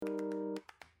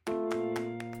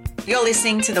You're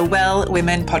listening to the Well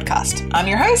Women podcast. I'm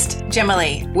your host, Gemma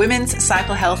Lee, women's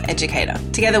cycle health educator.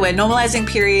 Together, we're normalizing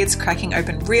periods, cracking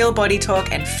open real body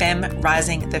talk, and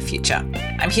fem-rising the future.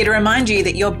 I'm here to remind you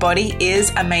that your body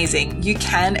is amazing. You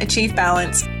can achieve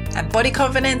balance, and body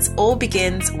confidence all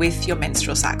begins with your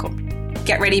menstrual cycle.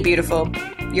 Get ready, beautiful.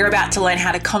 You're about to learn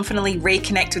how to confidently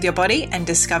reconnect with your body and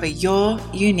discover your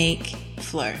unique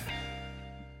flow.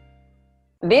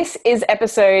 This is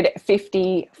episode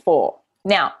 54.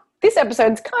 Now, this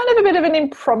episode's kind of a bit of an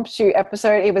impromptu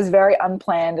episode. It was very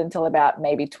unplanned until about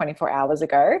maybe 24 hours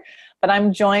ago. But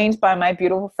I'm joined by my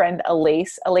beautiful friend,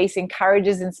 Elise. Elise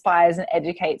encourages, inspires, and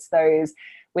educates those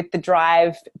with the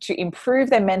drive to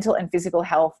improve their mental and physical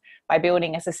health by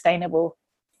building a sustainable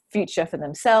future for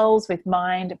themselves with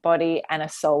mind, body, and a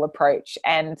soul approach.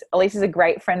 And Elise is a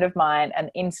great friend of mine, an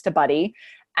Insta buddy.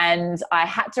 And I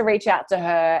had to reach out to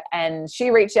her, and she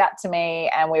reached out to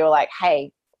me, and we were like,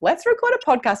 hey, let's record a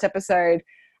podcast episode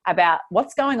about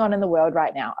what's going on in the world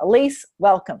right now. Elise,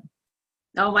 welcome.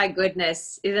 Oh my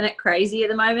goodness. Isn't it crazy at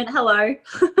the moment? Hello.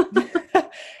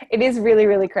 It is really,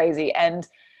 really crazy. And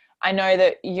I know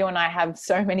that you and I have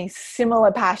so many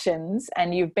similar passions,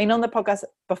 and you've been on the podcast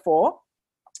before.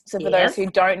 So for those who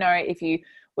don't know, if you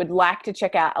would like to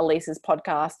check out Elise's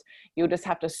podcast, you'll just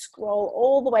have to scroll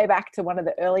all the way back to one of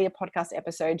the earlier podcast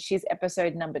episodes. She's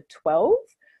episode number 12.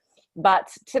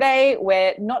 But today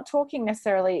we're not talking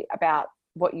necessarily about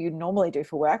what you normally do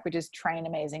for work, which is train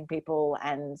amazing people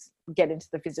and get into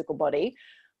the physical body,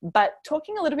 but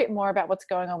talking a little bit more about what's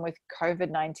going on with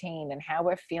COVID-19 and how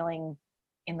we're feeling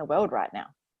in the world right now.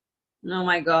 Oh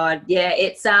my God. Yeah,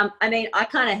 it's, I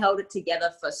kind of held it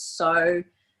together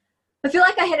I feel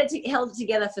like I held it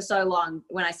together for so long.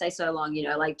 When I say so long,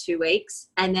 like 2 weeks.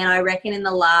 And then I reckon in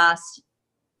the last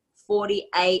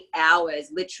 48 hours,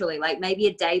 literally, like maybe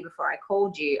a day before I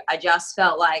called you, I just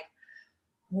felt like,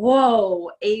 whoa,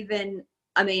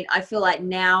 I feel like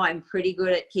now I'm pretty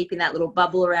good at keeping that little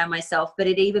bubble around myself, but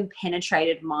it even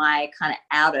penetrated my kind of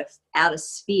outer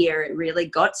sphere. It really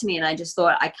got to me. And I just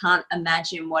thought, I can't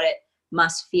imagine what it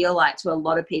must feel like to a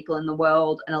lot of people in the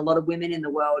world and a lot of women in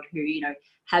the world who,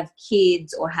 have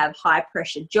kids or have high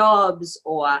pressure jobs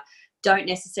or don't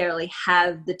necessarily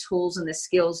have the tools and the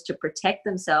skills to protect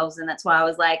themselves. And that's why I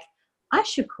was like, I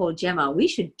should call Gemma. We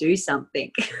should do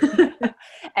something.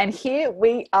 And here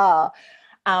we are,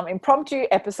 impromptu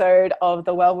episode of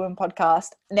the Well Women podcast.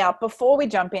 Now, before we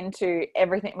jump into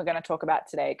everything we're going to talk about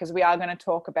today, because we are going to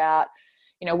talk about,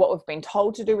 what we've been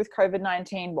told to do with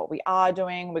COVID-19, what we are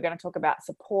doing. We're going to talk about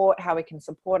support, how we can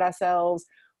support ourselves.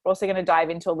 We're also going to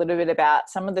dive into a little bit about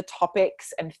some of the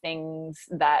topics and things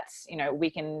that,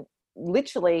 we can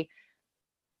literally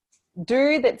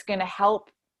do that's going to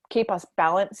help keep us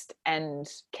balanced and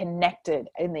connected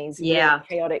in these really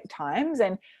chaotic times.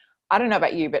 And I don't know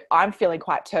about you, but I'm feeling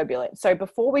quite turbulent. So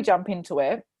before we jump into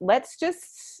it, let's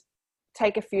just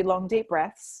take a few long, deep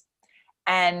breaths.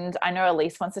 And I know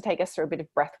Elise wants to take us through a bit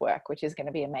of breath work, which is going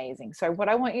to be amazing. So what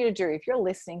I want you to do, if you're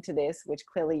listening to this, which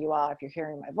clearly you are, if you're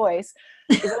hearing my voice,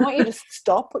 is I want you to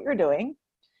stop what you're doing,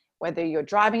 whether you're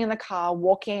driving in the car,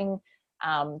 walking,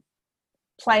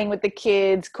 playing with the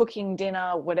kids, cooking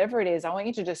dinner, whatever it is. I want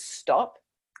you to just stop.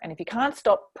 And if you can't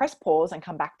stop, press pause and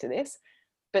come back to this.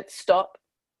 But stop.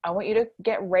 I want you to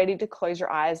get ready to close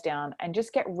your eyes down and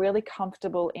just get really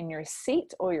comfortable in your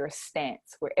seat or your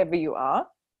stance, wherever you are.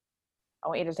 I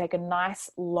want you to take a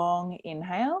nice long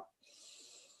inhale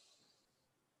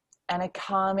and a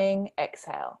calming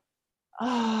exhale.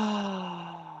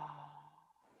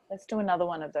 Let's do another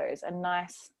one of those. A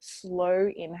nice slow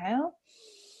inhale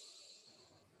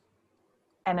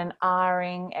and an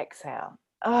ahhing exhale.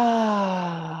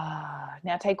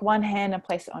 Now take one hand and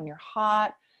place it on your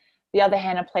heart. The other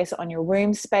hand and place it on your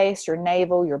womb space, your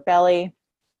navel, your belly.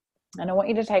 And I want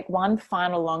you to take one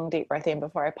final long deep breath in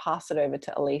before I pass it over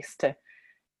to Elise to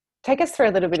take us through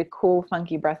a little bit of cool,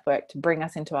 funky breath work to bring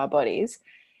us into our bodies.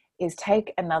 Is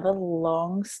take another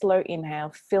long, slow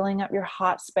inhale, filling up your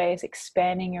heart space,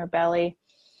 expanding your belly.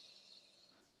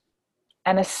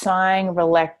 And a sighing,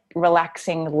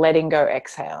 relaxing, letting go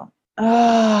exhale. You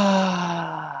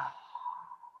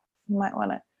might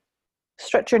want to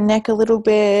stretch your neck a little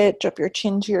bit, drop your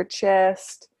chin to your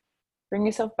chest. Bring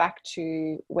yourself back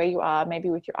to where you are,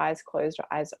 maybe with your eyes closed or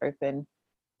eyes open.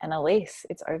 And Elise,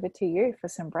 it's over to you for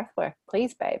some breath work.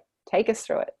 Please, babe, take us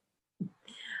through it.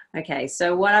 Okay,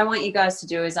 so what I want you guys to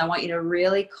do is I want you to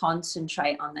really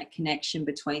concentrate on that connection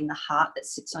between the heart that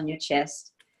sits on your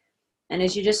chest. And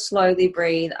as you just slowly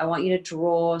breathe, I want you to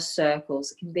draw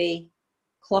circles. It can be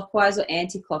clockwise or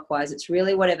anti-clockwise. It's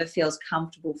really whatever feels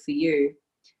comfortable for you.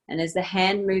 And as the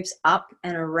hand moves up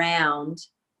and around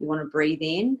You want to breathe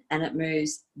in and it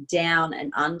moves down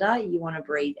and under. You want to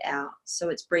breathe out. So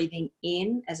it's breathing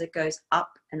in as it goes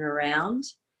up and around,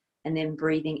 and then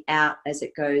breathing out as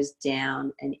it goes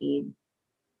down and in.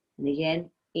 And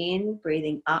again, in,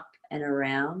 breathing up and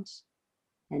around,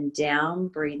 and down,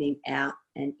 breathing out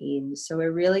and in. So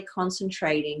we're really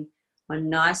concentrating on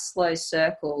nice slow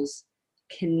circles,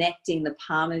 connecting the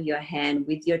palm of your hand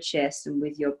with your chest and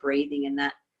with your breathing, and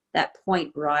that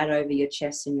point right over your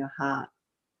chest and your heart.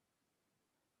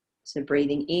 So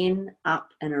breathing in, up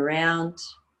and around,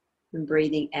 and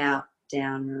breathing out,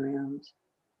 down and around.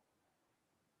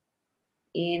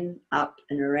 In, up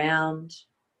and around,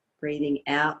 breathing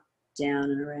out,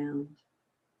 down and around.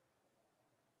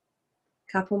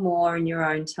 Couple more in your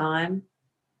own time.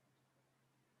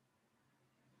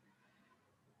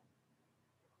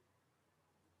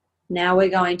 Now we're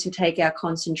going to take our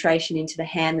concentration into the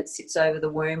hand that sits over the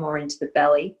womb or into the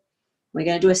belly. We're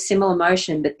going to do a similar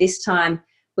motion, but this time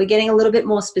we're getting a little bit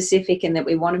more specific in that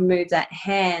we want to move that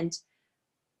hand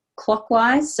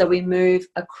clockwise. So we move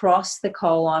across the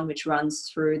colon, which runs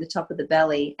through the top of the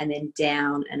belly, and then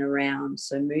down and around.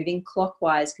 So moving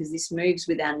clockwise, because this moves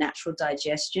with our natural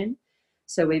digestion.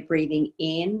 So we're breathing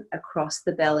in across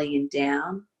the belly and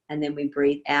down, and then we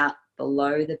breathe out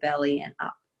below the belly and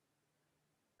up.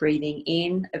 Breathing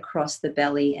in across the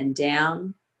belly and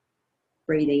down,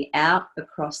 breathing out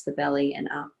across the belly and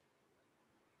up.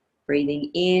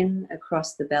 Breathing in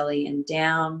across the belly and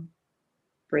down,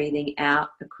 breathing out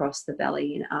across the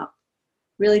belly and up.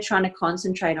 Really trying to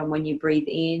concentrate on when you breathe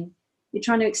in, you're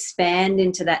trying to expand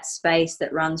into that space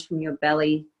that runs from your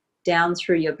belly down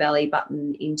through your belly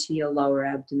button into your lower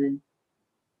abdomen.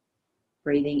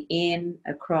 Breathing in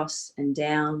across and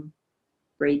down,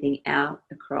 breathing out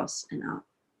across and up.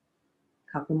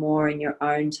 A couple more in your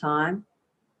own time.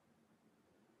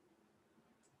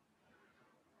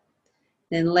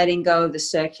 Then letting go of the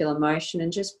circular motion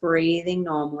and just breathing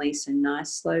normally, so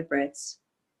nice slow breaths.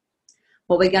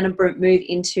 What we're going to move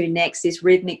into next is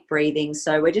rhythmic breathing.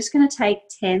 So we're just going to take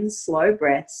 10 slow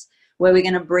breaths where we're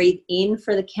going to breathe in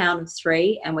for the count of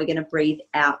 3 and we're going to breathe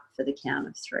out for the count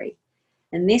of 3.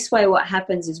 And this way what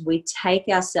happens is we take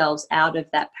ourselves out of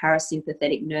that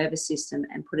parasympathetic nervous system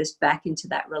and put us back into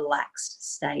that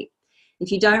relaxed state.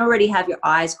 If you don't already have your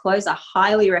eyes closed, I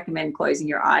highly recommend closing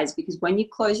your eyes, because when you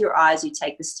close your eyes, you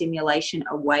take the stimulation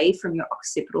away from your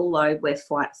occipital lobe where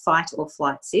fight or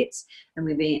flight sits, and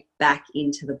we bring it back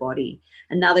into the body.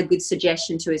 Another good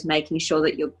suggestion too is making sure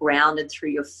that you're grounded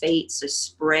through your feet. So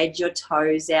spread your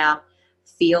toes out,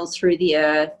 feel through the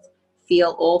earth,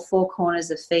 feel all 4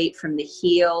 corners of feet from the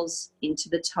heels into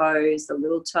the toes, the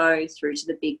little toe through to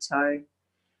the big toe.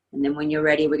 And then when you're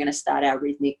ready, we're going to start our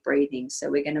rhythmic breathing. So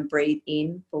we're going to breathe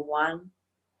in for 1,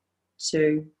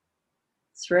 2,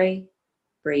 3.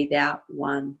 Breathe out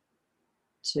 1,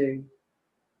 2,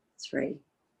 3.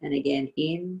 And again,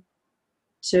 in,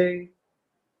 2,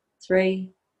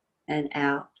 3. And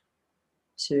out,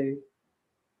 2,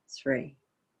 3.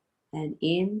 And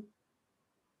in,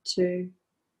 2,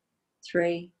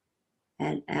 3.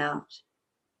 And out,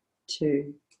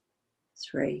 2,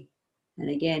 3. And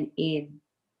again, in,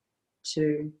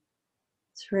 2,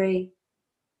 3,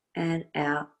 and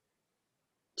out,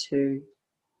 2,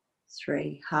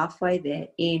 3. Halfway there.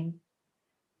 In,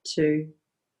 2,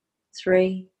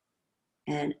 3,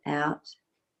 and out,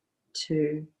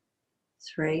 2,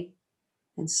 3.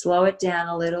 And slow it down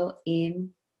a little. In,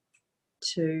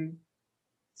 2,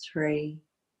 3,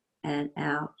 and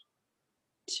out,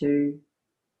 2,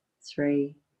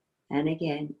 3. And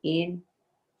again, in,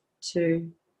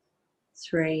 2,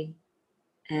 3,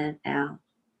 and out,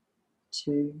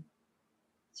 2,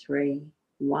 3.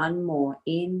 One more.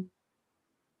 In,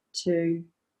 2,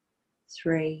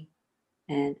 3,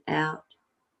 and out,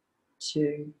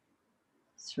 2,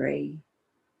 3.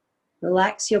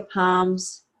 Relax your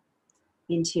palms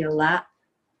into your lap.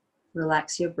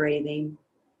 Relax your breathing.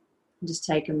 And just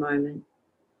take a moment.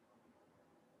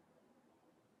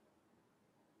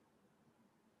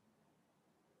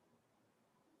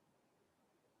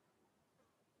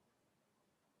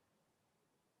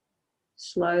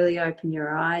 Slowly open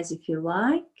your eyes if you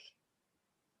like.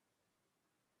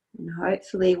 And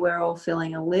hopefully we're all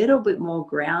feeling a little bit more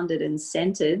grounded and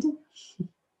centered.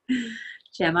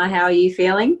 Gemma, how are you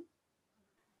feeling?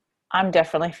 I'm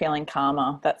definitely feeling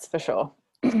calmer, that's for sure.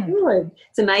 Good.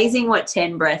 It's amazing what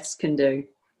 10 breaths can do.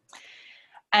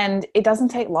 And it doesn't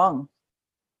take long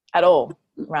at all,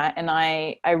 right? And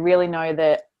I really know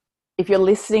that if you're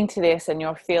listening to this and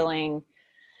you're feeling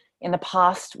in the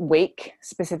past week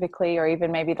specifically, or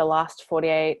even maybe the last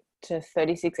 48 to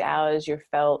 36 hours, you've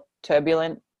felt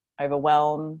turbulent,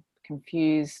 overwhelmed,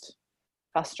 confused,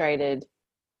 frustrated,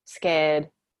 scared,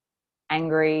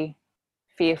 angry,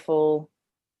 fearful.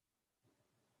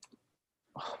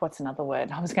 Oh, what's another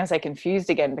word? I was going to say confused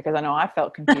again, because I know I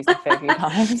felt confused a fair few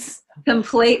times.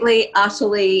 Completely,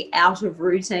 utterly out of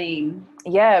routine.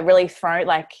 Yeah, really thrown,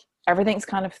 like everything's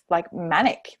kind of like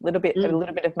manic, a little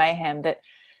bit of mayhem. That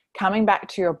coming back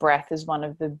to your breath is one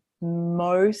of the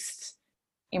most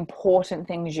important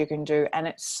things you can do, and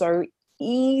it's so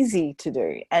easy to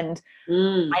do. And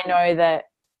I know that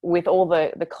with all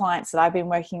the clients that I've been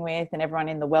working with and everyone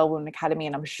in the Wellwoman Academy,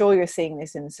 and I'm sure you're seeing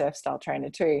this in the Surf Style Trainer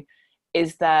too,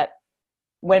 is that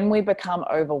when we become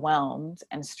overwhelmed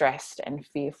and stressed and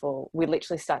fearful, we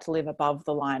literally start to live above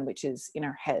the line, which is in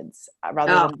our heads,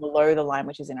 rather than below the line,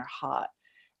 which is in our heart.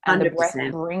 And 100%. The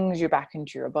breath brings you back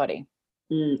into your body.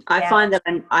 I find that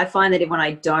when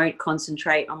I don't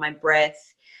concentrate on my breath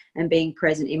and being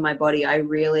present in my body, I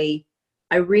really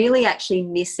actually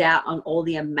miss out on all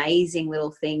the amazing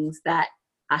little things that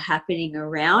are happening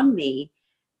around me.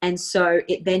 And so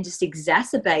it then just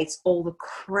exacerbates all the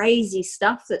crazy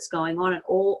stuff that's going on, and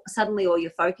suddenly all you're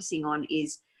focusing on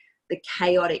is the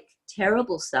chaotic,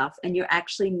 terrible stuff, and you're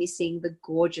actually missing the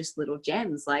gorgeous little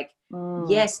gems. Like,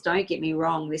 yes, don't get me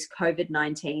wrong, this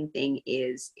COVID-19 thing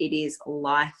is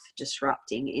life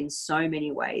disrupting in so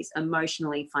many ways,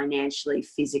 emotionally, financially,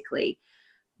 physically.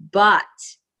 But,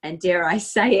 and dare I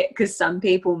say it, because some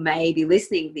people may be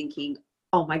listening thinking,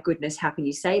 oh my goodness, how can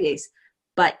you say this?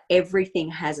 But everything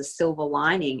has a silver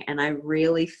lining. And I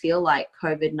really feel like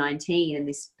COVID-19 and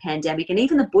this pandemic, and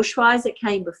even the bushfires that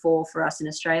came before for us in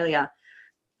Australia,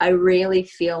 I really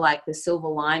feel like the silver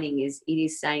lining is it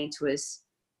is saying to us,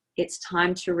 it's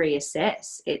time to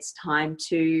reassess. It's time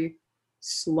to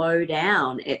slow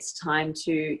down. It's time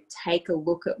to take a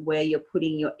look at where you're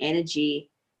putting your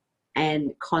energy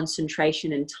and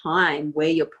concentration and time, where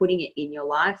you're putting it in your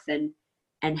life,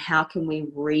 and how can we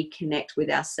reconnect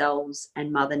with ourselves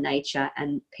and Mother Nature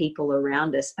and people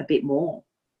around us a bit more.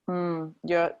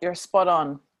 You're spot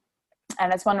on.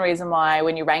 And it's one reason why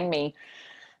when you rang me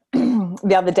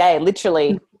the other day,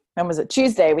 literally, when was it?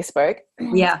 Tuesday we spoke.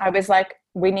 Yeah. I was like,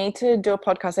 we need to do a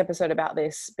podcast episode about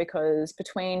this, because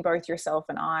between both yourself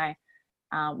and I,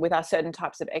 with our certain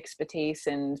types of expertise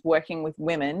and working with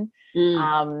women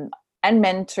and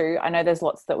men too, I know there's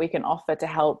lots that we can offer to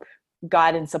help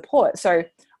guide and support. So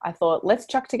I thought, let's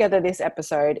chuck together this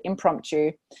episode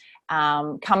impromptu,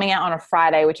 coming out on a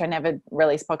Friday, which I never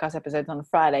release podcast episodes on a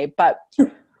Friday, but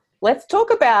let's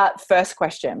talk about, first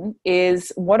question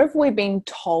is, what have we been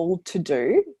told to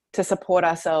do to support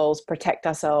ourselves, protect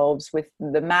ourselves with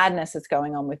the madness that's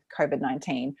going on with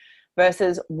COVID-19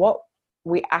 versus what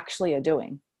we actually are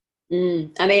doing?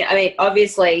 I mean,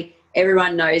 obviously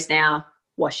everyone knows now,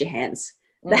 wash your hands.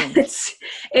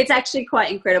 It's actually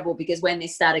quite incredible, because when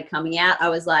this started coming out, I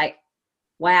was like,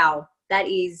 wow, that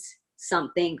is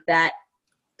something that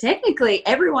technically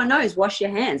everyone knows, wash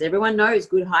your hands. Everyone knows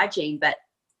good hygiene, but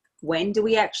when do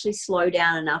we actually slow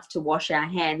down enough to wash our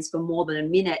hands for more than a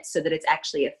minute so that it's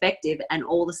actually effective? And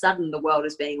all of a sudden the world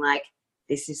is being like,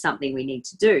 this is something we need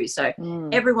to do. So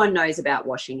everyone knows about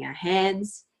washing our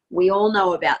hands. We all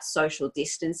know about social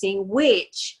distancing,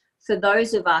 which for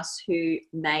those of us who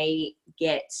may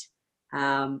get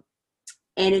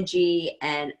energy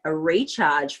and a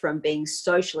recharge from being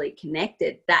socially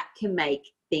connected, that can make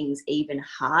things even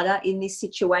harder in this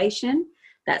situation.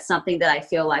 That's something that I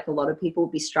feel like a lot of people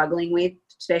will be struggling with,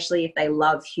 especially if they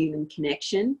love human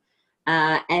connection.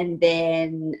 And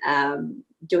then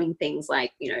doing things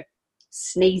like,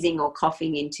 sneezing or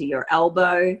coughing into your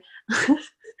elbow.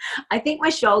 I think my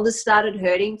shoulders started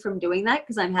hurting from doing that,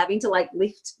 because I'm having to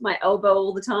lift my elbow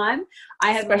all the time.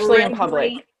 Especially in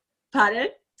public. Pardon?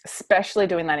 Especially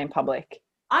doing that in public.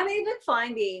 I'm even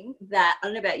finding that, I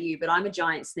don't know about you, but I'm a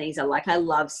giant sneezer. I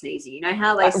love sneezing. You know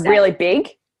how they say, really big?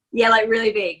 Yeah,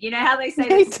 really big. You know how they say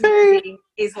that sneezing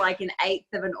is like an eighth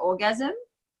of an orgasm?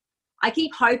 I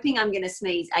keep hoping I'm going to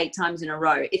sneeze 8 times in a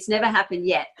row. It's never happened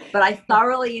yet, but I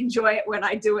thoroughly enjoy it when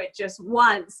I do it just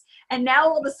once. And now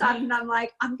all of a sudden I'm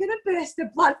like, I'm going to burst a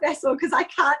blood vessel because I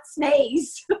can't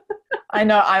sneeze. I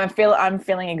know. I'm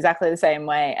feeling exactly the same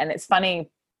way. And it's funny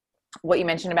what you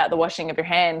mentioned about the washing of your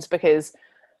hands, because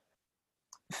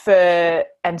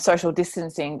and social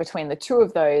distancing between the two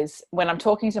of those, when I'm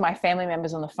talking to my family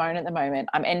members on the phone at the moment,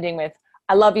 I'm ending with,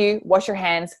 I love you, wash your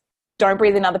hands, don't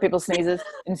breathe in other people's sneezes,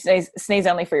 and sneeze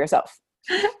only for yourself.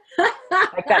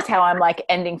 That's how I'm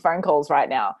ending phone calls right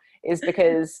now, is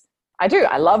because I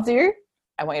love you.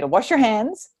 I want you to wash your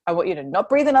hands. I want you to not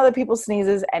breathe in other people's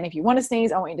sneezes. And if you want to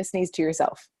sneeze, I want you to sneeze to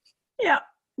yourself. Yeah.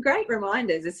 Great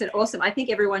reminders. It's awesome. I think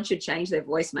everyone should change their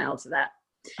voicemail to that.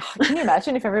 Can you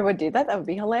imagine if everyone did that? That would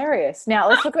be hilarious. Now,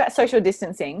 let's talk about social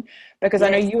distancing, because I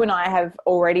know you and I have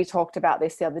already talked about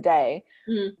this the other day.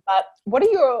 But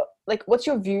what's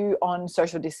your view on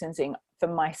social distancing? For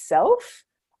myself,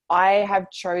 I have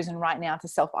chosen right now to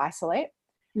self-isolate.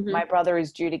 My brother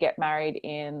is due to get married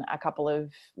in a couple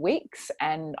of weeks,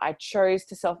 and I chose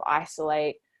to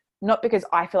self-isolate, not because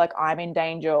I feel like I'm in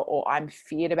danger or I'm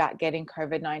feared about getting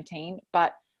COVID-19,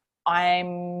 but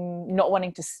I'm not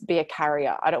wanting to be a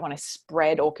carrier. I don't want to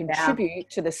spread or contribute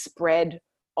to the spread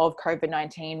of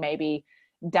COVID-19, maybe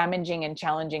damaging and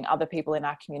challenging other people in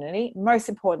our community, most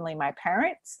importantly, my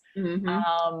parents.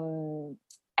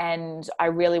 And I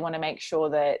really want to make sure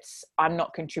that I'm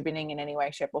not contributing in any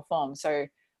way, shape, or form. So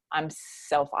I'm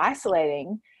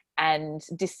self-isolating and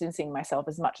distancing myself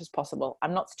as much as possible.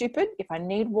 I'm not stupid. If I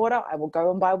need water, I will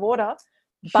go and buy water.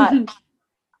 But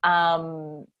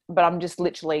I'm just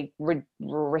literally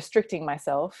restricting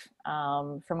myself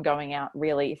from going out,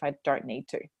 really, if I don't need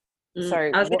to. So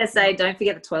I was going to say, don't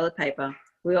forget the toilet paper.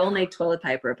 We all need toilet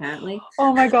paper, apparently.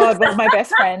 Oh my God. Well, my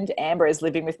best friend, Amber, is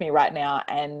living with me right now.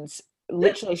 And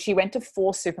literally, she went to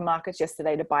 4 supermarkets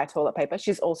yesterday to buy toilet paper.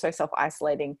 She's also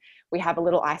self-isolating. We have a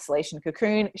little isolation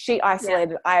cocoon. She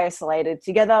isolated, I isolated.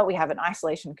 Together, we have an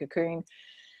isolation cocoon.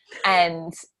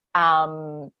 And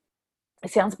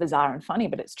it sounds bizarre and funny,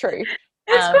 but it's true.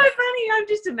 It's quite funny. I'm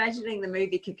just imagining the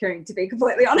movie Cocoon, to be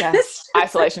completely honest.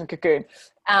 Isolation cocoon.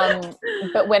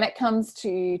 But when it comes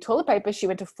to toilet paper, she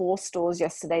went to 4 stores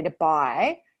yesterday to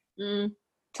buy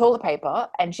toilet paper,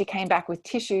 and she came back with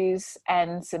tissues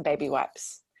and some baby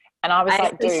wipes. And I was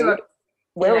like, dude,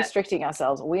 we're restricting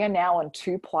ourselves. We are now on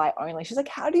 2-ply only. She's like,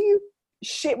 how do you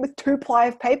shit with 2-ply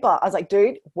of paper? I was like,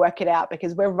 dude, work it out,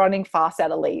 because we're running fast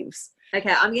out of leaves.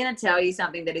 Okay, I'm going to tell you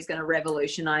something that is going to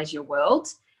revolutionize your world.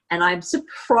 And I'm actually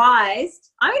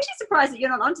surprised that you're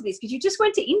not onto this, because you just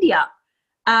went to India.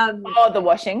 The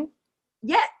washing?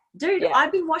 Yeah, dude,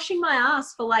 I've been washing my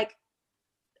ass for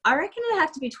I reckon it'd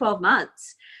have to be 12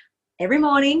 months. Every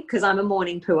morning, because I'm a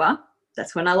morning pooer.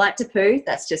 That's when I like to poo.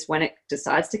 That's just when it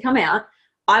decides to come out.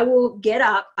 I will get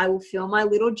up. I will fill my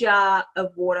little jar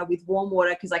of water with warm water,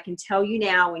 because I can tell you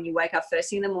now, when you wake up first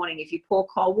thing in the morning, if you pour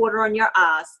cold water on your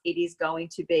ass, it is going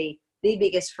to be the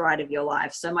biggest fright of your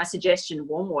life. So my suggestion,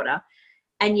 warm water.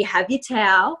 And you have your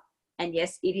towel. And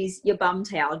yes, it is your bum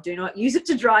towel. Do not use it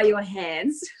to dry your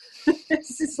hands.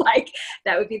 This is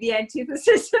that would be the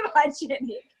antithesis of hygienic.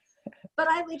 But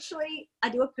I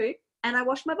do a poop and I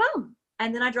wash my bum,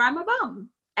 and then I dry my bum.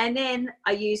 And then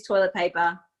I use toilet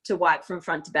paper to wipe from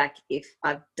front to back if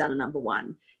I've done a number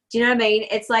 1. Do you know what I mean?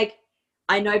 It's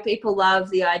I know people love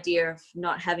the idea of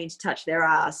not having to touch their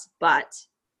ass, but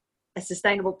a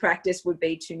sustainable practice would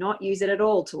be to not use it at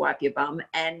all to wipe your bum.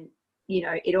 And,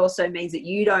 it also means that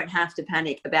you don't have to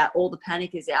panic about all the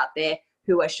panickers out there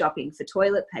who are shopping for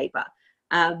toilet paper.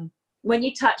 When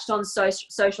you touched on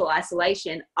social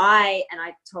isolation, I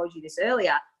told you this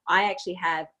earlier, I actually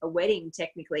have a wedding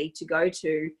technically to go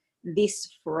to this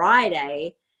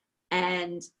Friday.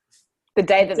 And the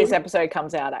day that this episode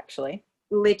comes out, actually.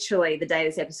 Literally the day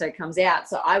this episode comes out.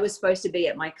 So I was supposed to be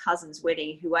at my cousin's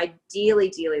wedding, who I dearly,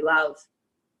 dearly love.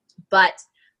 But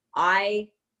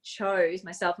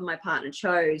myself and my partner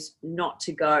chose not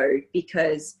to go,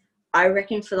 because I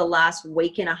reckon for the last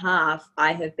week and a half,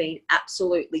 I have been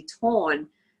absolutely torn.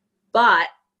 But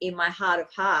in my heart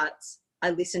of hearts, I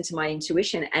listened to my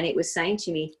intuition, and it was saying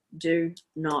to me, do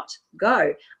not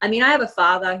go. I mean, I have a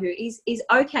father who is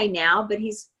okay now, but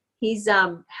his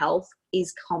health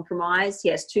is compromised. He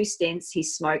has 2 stints. He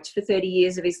smoked for 30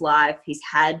 years of his life. He's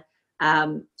had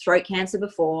throat cancer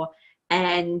before,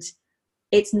 and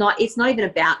it's not even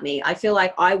about me. I feel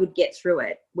like I would get through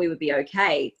it. We would be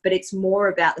okay. But it's more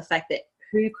about the fact that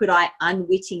who could I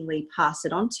unwittingly pass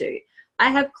it on to? I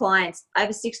have clients. I have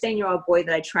a 16-year-old boy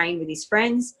that I train with his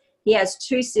friends. He has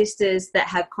 2 sisters that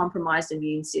have compromised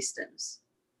immune systems.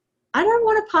 I don't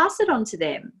want to pass it on to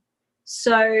them.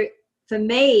 So for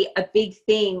me, a big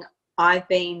thing I've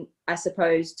been, I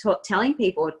suppose, telling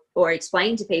people or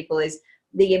explaining to people is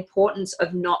the importance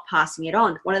of not passing it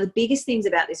on. One of the biggest things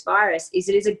about this virus is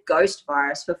it is a ghost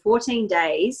virus. For 14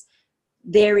 days,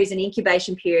 there is an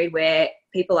incubation period where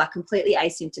people are completely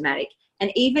asymptomatic.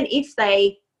 And even if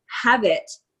they have it,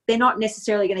 they're not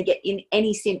necessarily going to get in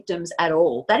any symptoms at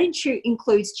all. That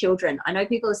includes children. I know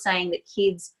people are saying that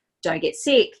kids don't get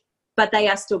sick, but they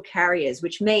are still carriers,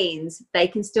 which means they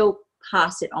can still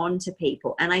pass it on to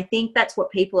people. And I think that's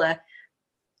what people are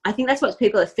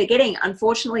forgetting.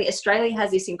 Unfortunately, Australia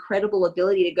has this incredible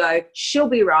ability to go, she'll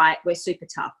be right, we're super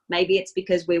tough. Maybe it's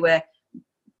because we were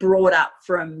brought up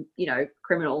from,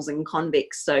 criminals and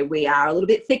convicts, so we are a little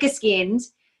bit thicker skinned.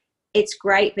 it's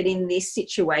great, but in this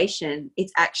situation,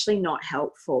 it's actually not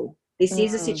helpful. This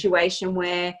is a situation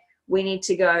where we need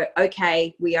to go,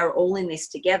 okay, we are all in this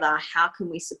together. How can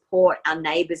we support our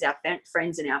neighbors, our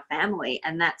friends, and our family?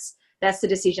 And that's the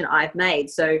decision I've made.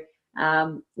 So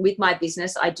with my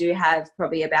business, I do have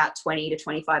probably about 20 to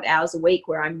 25 hours a week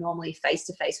where I'm normally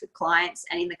face-to-face with clients.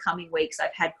 And in the coming weeks,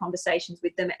 I've had conversations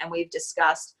with them and we've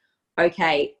discussed,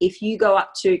 okay, if you go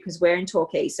up to, because we're in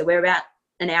Torquay, so we're about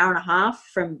an hour and a half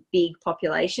from big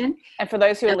population. And for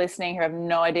those who are listening who have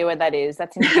no idea where that is,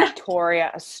 that's in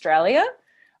Victoria, Australia,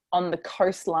 on the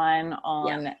coastline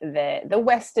on the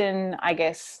western, I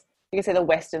guess you could say the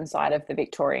western side of the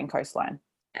Victorian coastline.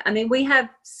 I mean, we have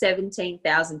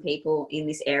 17,000 people in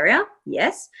this area,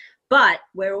 yes, but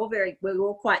we're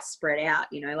all quite spread out,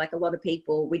 you know, like a lot of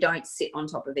people, we don't sit on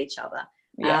top of each other.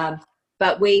 Yeah.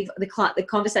 But the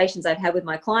conversations I've had with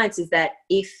my clients is that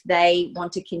if they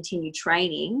want to continue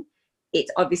training,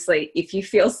 it's obviously, if you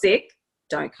feel sick,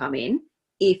 don't come in.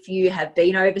 If you have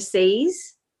been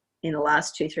overseas in the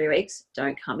last 2-3 weeks,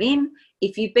 don't come in.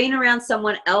 If you've been around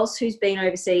someone else who's been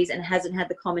overseas and hasn't had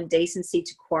the common decency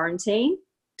to quarantine,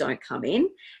 don't come in.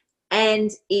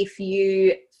 And if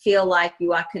you feel like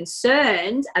you are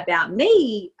concerned about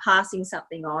me passing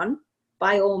something on,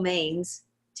 by all means,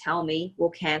 tell me,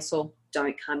 we'll cancel,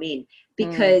 don't come in.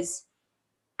 Because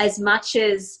as much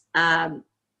as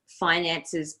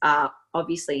finances are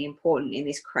obviously important in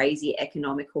this crazy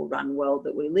economical run world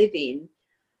that we live in,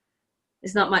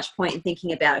 there's not much point in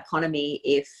thinking about economy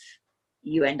if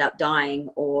you end up dying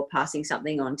or passing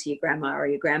something on to your grandma or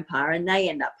your grandpa and they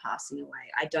end up passing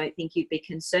away. I don't think you'd be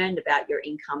concerned about your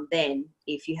income then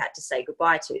if you had to say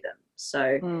goodbye to them.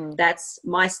 So that's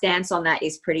my stance on that.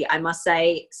 Is pretty, I must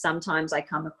say, sometimes I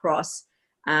come across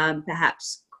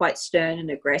perhaps quite stern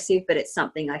and aggressive, but it's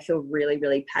something I feel really,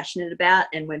 really passionate about.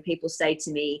 And when people say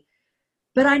to me,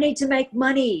 but I need to make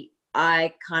money,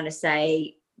 I kind of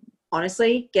say,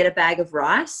 honestly, get a bag of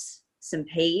rice, some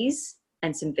peas,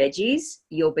 and some veggies,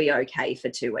 you'll be okay for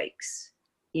 2 weeks.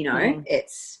 You know,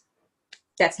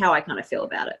 that's how I kind of feel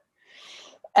about it.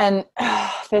 And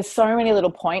there's so many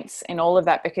little points in all of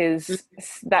that, because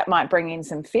that might bring in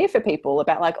some fear for people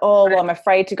about like, oh, well, I'm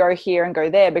afraid to go here and go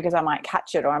there because I might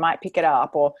catch it or I might pick it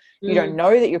up, or you don't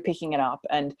know that you're picking it up.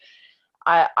 And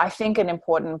I think an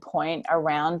important point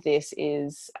around this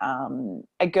is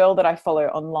a girl that I follow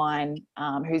online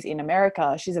who's in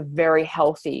America. She's a very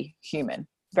healthy human,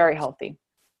 very healthy.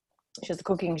 She has a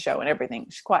cooking show and everything.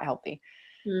 She's quite healthy.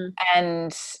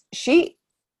 And she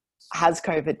has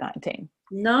COVID-19.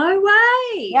 No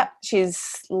way. Yep.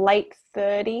 She's late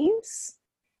 30s.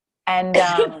 And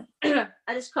I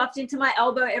just coughed into my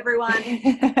elbow, everyone.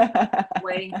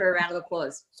 Waiting for a round of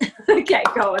applause. Okay,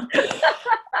 go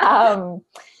on.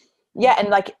 Yeah, and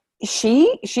like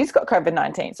she's got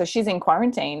COVID-19, so she's in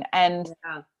quarantine, and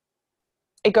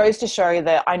it goes to show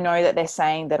that I know that they're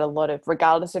saying that a lot of,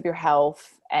 regardless of your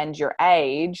health and your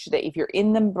age, that if you're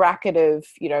in the bracket of,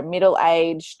 you know, middle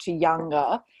age to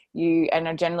younger, and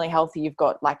are generally healthy, you've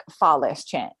got like far less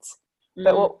chance.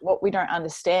 But what we don't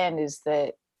understand is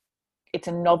that it's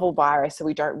a novel virus, so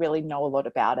we don't really know a lot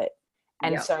about it.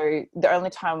 And so the only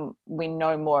time we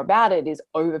know more about it is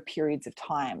over periods of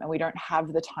time, and we don't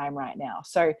have the time right now.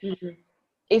 So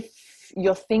if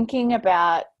you're thinking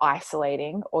about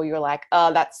isolating, or you're like,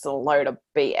 oh, that's a load of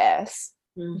BS,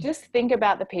 just think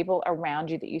about the people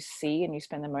around you that you see and you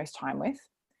spend the most time with.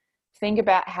 Think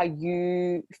about how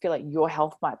you feel like your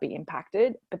health might be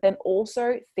impacted, but then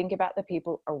also think about the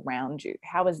people around you.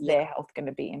 How is their health going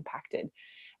to be impacted?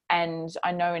 And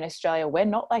I know in Australia, we're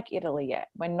not like Italy yet.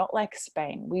 We're not like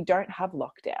Spain. We don't have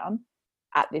lockdown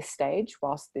at this stage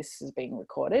whilst this is being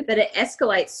recorded. But it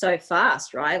escalates so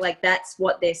fast, right? Like that's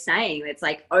what they're saying. It's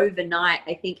like overnight.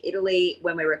 I think Italy,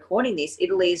 when we're recording this,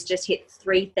 Italy's just hit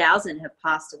 3,000 have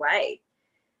passed away.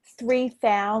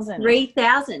 3,000.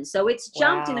 3,000. So it's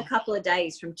jumped in a couple of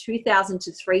days from 2,000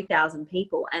 to 3,000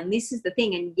 people. And this is the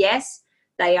thing. And yes,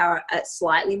 they are a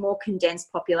slightly more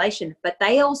condensed population, but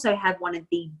they also have one of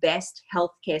the best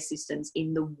healthcare systems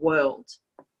in the world.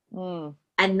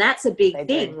 And that's a big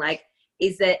thing. Like,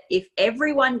 is that if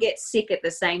everyone gets sick at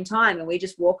the same time and we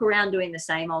just walk around doing the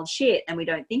same old shit and we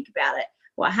don't think about it,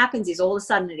 what happens is all of a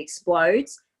sudden it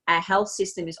explodes. Our health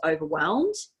system is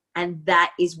overwhelmed. And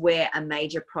that is where a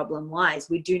major problem lies.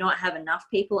 We do not have enough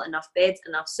people, enough beds,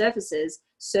 enough services,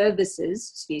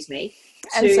 excuse me.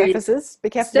 And surfaces. Be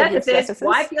careful with your surfaces.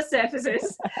 Wipe your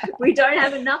surfaces. We don't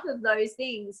have enough of those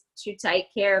things to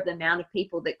take care of the amount of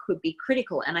people that could be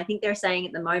critical. And I think they're saying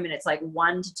at the moment it's like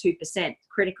 1 to 2%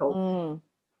 critical.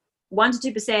 1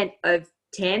 to 2% of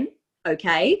 10,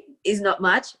 okay, is not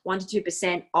much. 1 to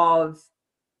 2% of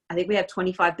I think we have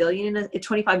 25 million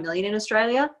in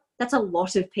Australia. That's a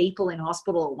lot of people in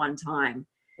hospital at one time.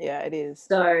 Yeah, it is.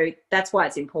 So that's why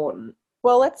it's important.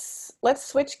 Well, let's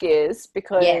switch gears,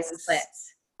 because Yes,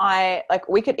 let's.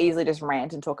 we could easily just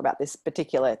rant and talk about this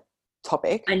particular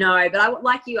topic. I know, but I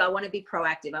want to be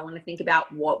proactive. I want to think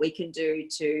about what we can do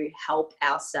to help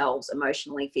ourselves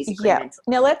emotionally, physically, mentally.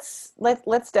 Now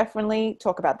let's definitely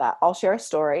talk about that. I'll share a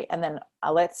story, and then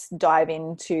let's dive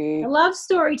into I love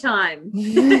story time.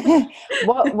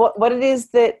 what it is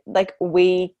that like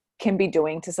we can be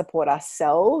doing to support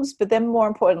ourselves, but then more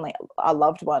importantly, our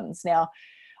loved ones. Now,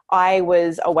 I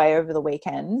was away over the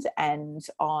weekend, and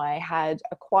I had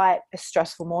quite a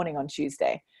stressful morning on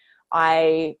Tuesday.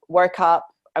 I woke up,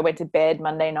 I went to bed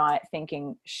Monday night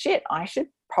thinking, shit, I should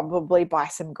probably buy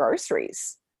some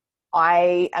groceries.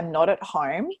 I am not at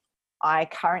home. I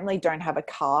currently don't have a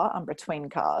car. I'm between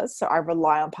cars, so I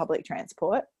rely on public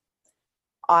transport.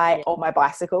 Or my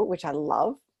bicycle, which I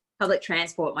love. Public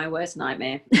transport, my worst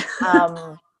nightmare.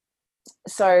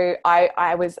 So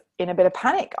I was in a bit of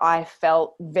panic. I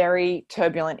felt very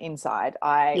turbulent inside.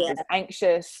 I was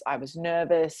anxious. I was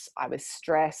nervous. I was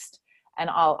stressed. And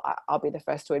I'll be the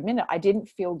first to admit it. I didn't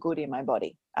feel good in my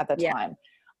body at the time.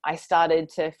 I started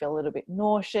to feel a little bit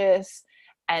nauseous.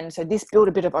 And so this built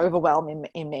a bit of overwhelm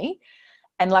in me.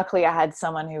 And luckily I had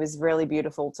someone who was really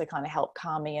beautiful to kind of help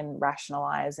calm me and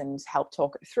rationalize and help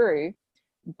talk it through.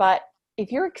 But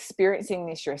if you're experiencing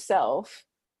this yourself,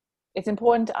 it's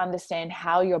important to understand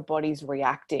how your body's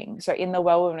reacting. So in the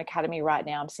Well Women Academy right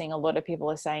now, I'm seeing a lot of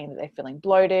people are saying that they're feeling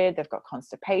bloated, they've got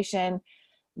constipation.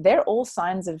 They're all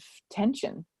signs of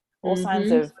tension, all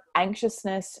signs of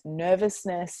anxiousness,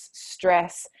 nervousness,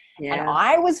 stress. Yeah. And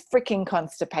I was freaking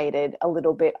constipated a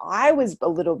little bit. I was a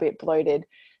little bit bloated.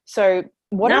 So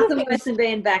nothing worse than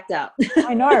being backed up.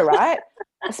 I know, right?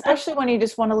 Especially when you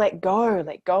just want to let go of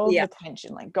the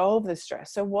tension, let go of the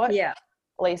stress. So what,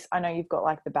 Elise, I know you've got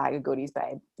like the bag of goodies,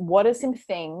 babe. What are some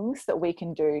things that we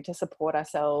can do to support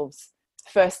ourselves?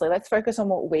 Firstly, let's focus on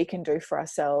what we can do for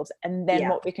ourselves, and then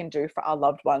what we can do for our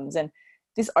loved ones. And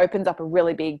this opens up a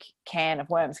really big can of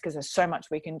worms because there's so much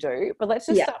we can do. But let's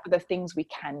just start with the things we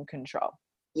can control.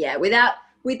 Yeah, without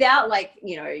like,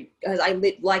 you know, because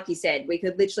like you said, we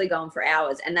could literally go on for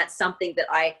hours, and that's something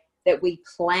that we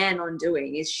plan on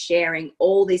doing, is sharing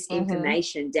all this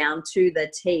information down to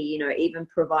the T, you know, even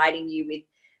providing you with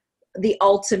the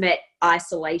ultimate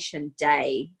isolation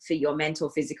day for your mental,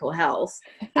 physical health.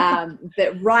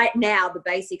 But right now, the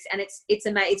basics, and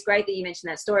it's great that you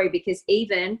mentioned that story, because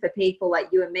even for people like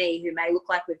you and me who may look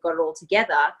like we've got it all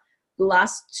together, the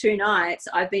last 2 nights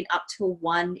I've been up till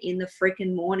 1 in the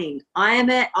freaking morning. I am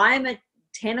a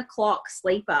 10 o'clock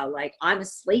sleeper. Like, I'm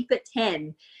asleep at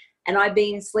 10. And I've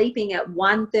been sleeping at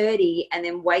 1:30 and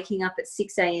then waking up at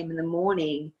 6 a.m. in the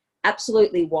morning,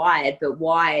 absolutely wired, but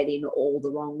wired in all the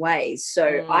wrong ways.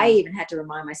 So I even had to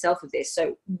remind myself of this.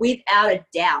 So without a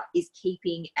doubt is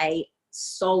keeping a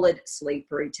solid sleep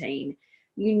routine.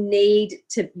 You need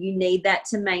that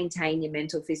to maintain your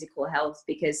mental, physical health,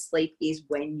 because sleep is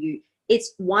when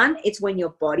it's when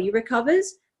your body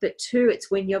recovers, but 2,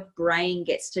 it's when your brain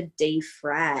gets to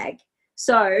defrag.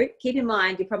 So keep in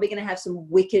mind, you're probably going to have some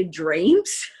wicked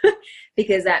dreams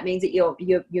because that means that your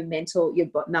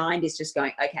mind is just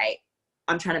going, okay,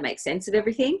 I'm trying to make sense of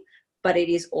everything. But it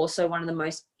is also one of the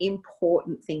most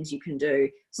important things you can do.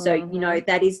 So, you know,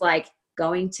 that is like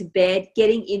going to bed,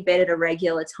 getting in bed at a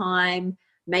regular time,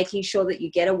 making sure that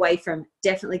you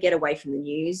definitely get away from the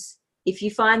news. If you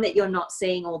find that you're not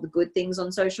seeing all the good things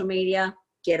on social media,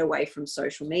 get away from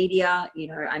social media. You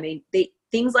know, I mean, the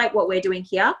things like what we're doing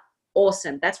here,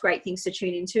 awesome. That's great things to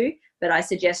tune into. But I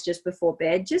suggest just before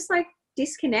bed, just like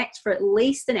disconnect for at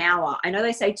least an hour. I know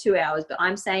they say 2 hours, but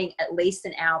I'm saying at least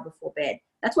an hour before bed.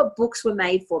 That's what books were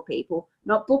made for, people.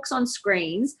 Not books on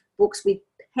screens, books with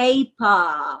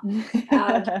paper.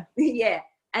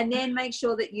 And then make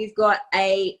sure that you've got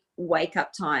a wake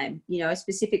up time, you know, a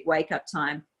specific wake up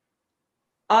time.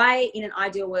 I, in an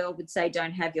ideal world, would say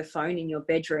don't have your phone in your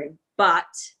bedroom, but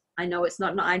I know it's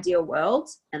not an ideal world,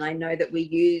 and I know that we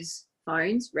use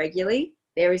phones regularly.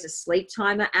 There is a sleep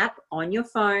timer app on your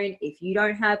phone. If you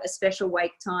don't have a special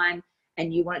wake time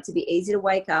and you want it to be easy to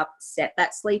wake up, set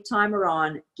that sleep timer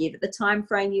on, give it the time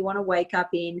frame you want to wake up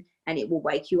in, and it will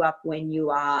wake you up when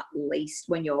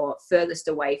you're furthest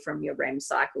away from your REM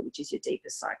cycle, which is your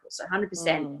deepest cycle. So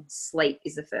 100% sleep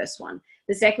is the first one.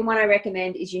 The second one I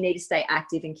recommend is you need to stay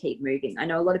active and keep moving. I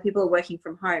know a lot of people are working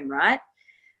from home, right?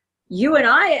 You and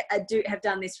I have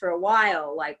done this for a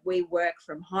while. Like, we work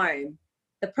from home.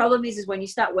 The problem is when you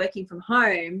start working from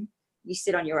home, you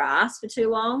sit on your ass for too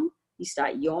long. you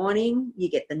start yawning, you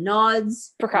get the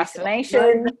nods.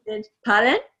 Procrastination.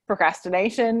 Pardon?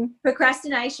 Procrastination.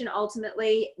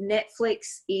 Ultimately,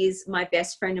 Netflix is my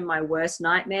best friend and my worst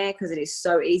nightmare because it is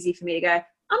so easy for me to go,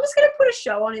 I'm just going to put a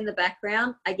show on in the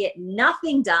background. I get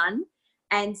nothing done.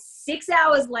 And 6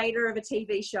 hours later of a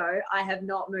TV show, I have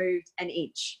not moved an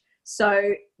inch. So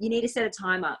you need to set a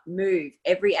timer, move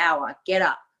every hour, get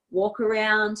up, walk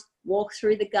around, walk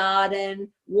through the garden,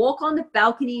 walk on the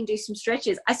balcony and do some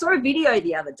stretches. I saw a video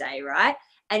the other day, right?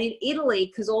 And in Italy,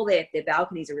 because all their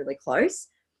balconies are really close,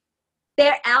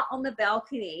 they're out on the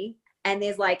balcony and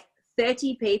there's like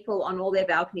 30 people on all their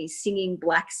balconies singing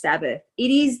Black Sabbath.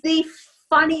 It is the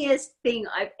funniest thing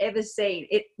I've ever seen.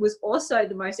 It was also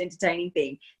the most entertaining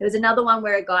thing. There was another one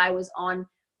where a guy was on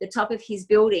the top of his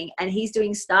building and he's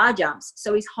doing star jumps.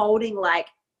 So he's holding like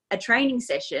a training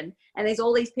session and there's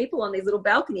all these people on these little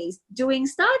balconies doing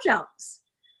star jumps.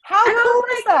 How cool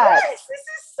is that? Yes, this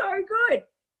is so good.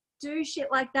 Do shit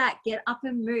like that. Get up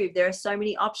and move. There are so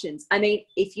many options. I mean,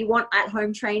 if you want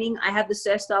at-home training, I have the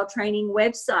Surf Style Training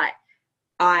website.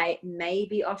 I may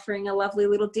be offering a lovely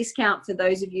little discount for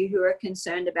those of you who are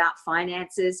concerned about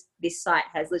finances. This site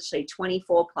has literally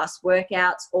 24 plus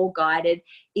workouts, all guided.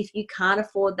 If you can't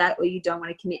afford that or you don't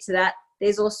want to commit to that,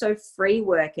 there's also free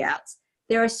workouts.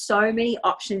 There are so many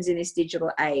options in this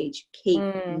digital age. Keep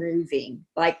moving.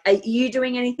 Like, are you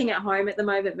doing anything at home at the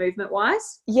moment,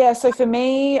 movement-wise? Yeah, so for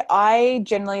me, I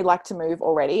generally like to move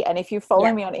already. And if you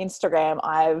follow me on Instagram,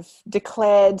 I've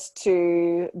declared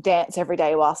to dance every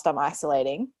day whilst I'm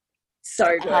isolating.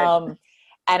 So good.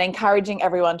 And encouraging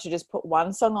everyone to just put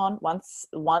one song on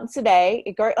once a day.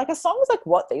 It go like a song is like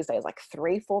what these days, like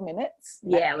 3-4 minutes.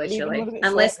 Yeah, literally.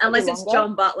 Unless it's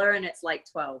John Butler and it's like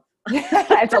 12.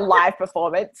 It's a live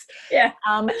performance. Yeah.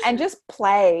 And just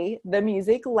play the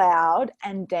music loud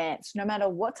and dance no matter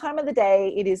what time of the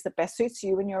day it is that best suits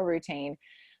you and your routine.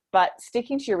 But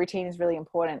sticking to your routine is really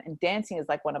important, and dancing is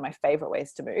like one of my favorite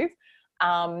ways to move.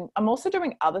 I'm also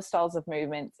doing other styles of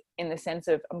movement in the sense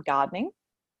of I'm gardening.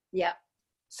 Yeah.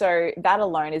 So that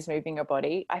alone is moving your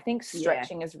body. I think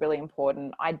stretching is really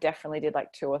important. I definitely did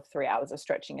like 2 or 3 hours of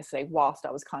stretching yesterday whilst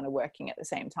I was kind of working at the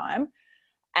same time.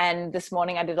 And this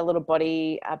morning I did a little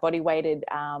body weighted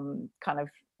kind of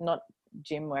not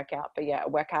gym workout, but a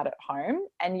workout at home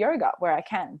and yoga where I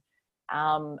can.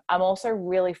 I'm also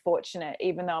really fortunate,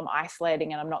 even though I'm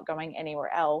isolating and I'm not going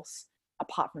anywhere else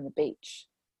apart from the beach.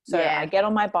 So I get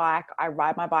on my bike, I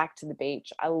ride my bike to the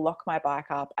beach, I lock my bike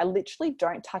up. I literally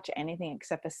don't touch anything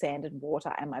except for sand and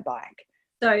water and my bike.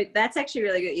 So that's actually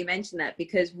really good you mentioned that,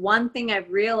 because one thing I've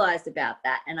realized about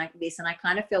that, and I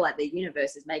kind of feel like the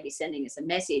universe is maybe sending us a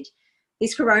message,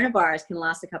 this coronavirus can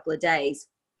last a couple of days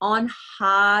on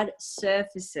hard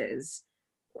surfaces,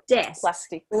 desks,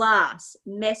 plastic, glass,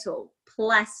 metal,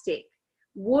 plastic,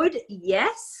 wood,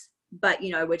 yes, but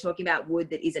we're talking about wood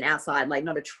that isn't outside, like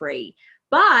not a tree.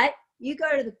 But you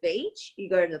go to the beach, you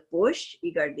go to the bush,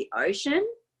 you go to the ocean,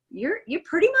 you're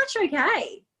pretty much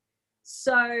okay.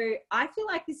 So I feel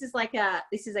like this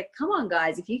is a come on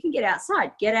guys, if you can get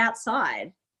outside, get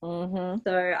outside. Mm-hmm.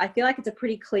 So I feel like it's a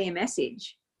pretty clear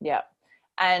message. Yeah.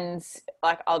 And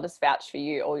like, I'll just vouch for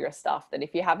you, all your stuff, that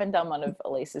if you haven't done one of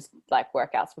Elise's like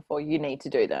workouts before, you need to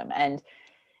do them. And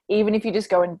even if you just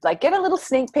go and like get a little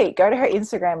sneak peek, go to her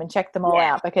Instagram and check them all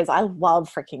out, because I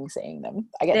love freaking seeing them.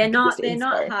 They're not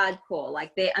hardcore.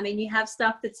 Like you have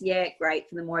stuff that's great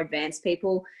for the more advanced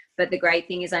people. But the great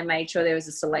thing is I made sure there was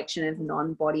a selection of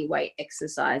non-body weight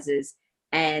exercises,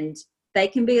 and they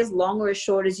can be as long or as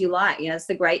short as you like. It's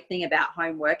the great thing about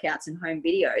home workouts and home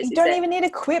videos. You don't even need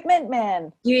equipment,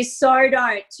 man. You so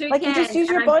don't. 2 cans. You just use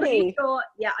your body.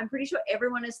 I'm pretty sure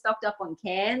everyone is stocked up on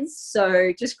cans.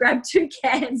 So just grab 2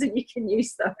 cans and you can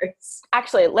use those.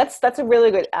 Actually, that's a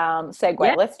really good segue.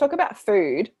 Yeah. Let's talk about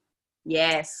food.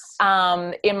 Yes.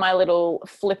 In my little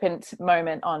flippant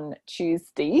moment on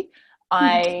Tuesday,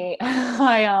 I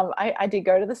did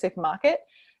go to the supermarket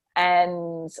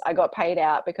and I got paid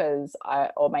out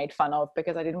or made fun of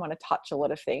because I didn't want to touch a lot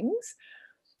of things.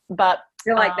 But I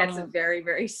feel like that's a very,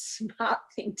 very smart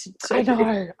thing to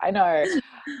do. I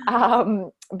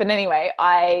know. But anyway,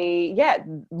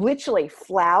 literally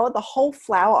the whole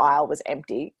flour aisle was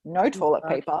empty. No toilet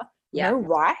paper, no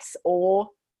rice or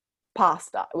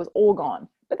pasta. It was all gone.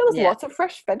 But there was lots of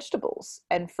fresh vegetables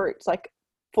and fruits, like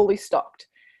fully stocked.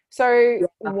 So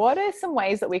what are some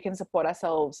ways that we can support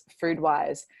ourselves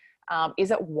food-wise?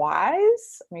 Is it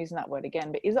wise? I'm using that word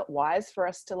again, but is it wise for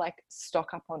us to like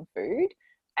stock up on food?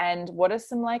 And what are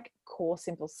some like core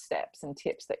simple steps and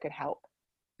tips that could help?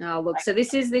 Oh, look, so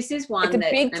this is one. It's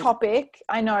a big topic,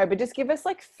 I know, but just give us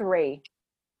like 3.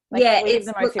 It's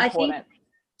the most important.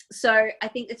 So I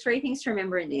think the three things to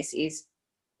remember in this is,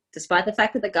 despite the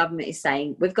fact that the government is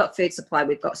saying we've got food supply,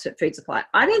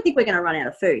 I don't think we're going to run out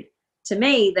of food. To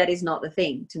me, that is not the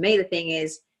thing. To me, the thing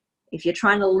is, if you're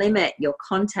trying to limit your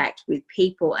contact with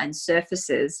people and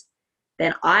surfaces,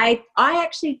 then I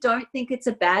actually don't think it's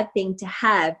a bad thing to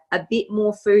have a bit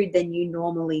more food than you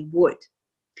normally would.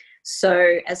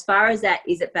 So as far as that,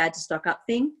 is it bad to stock up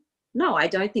thing? No, I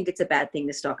don't think it's a bad thing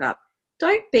to stock up.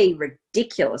 Don't be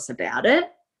ridiculous about it.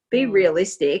 Be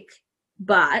realistic,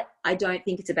 but I don't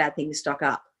think it's a bad thing to stock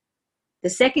up. The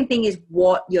second thing is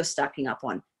what you're stocking up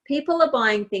on. People are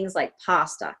buying things like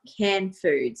pasta, canned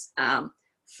foods,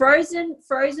 frozen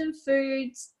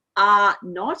foods are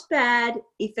not bad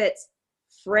if it's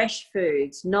fresh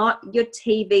foods, not your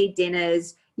TV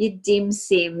dinners, your dim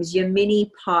sims, your mini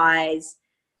pies.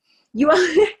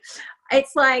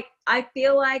 It's like, I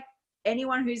feel like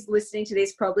anyone who's listening to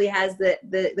this probably has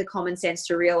the common sense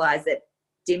to realize that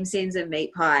dim sims and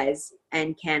meat pies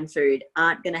and canned food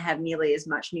aren't going to have nearly as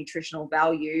much nutritional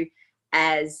value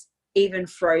as even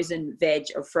frozen veg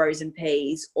or frozen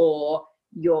peas or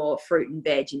your fruit and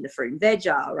veg in the fruit and veg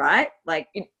jar, right? Like,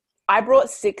 I brought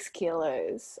 6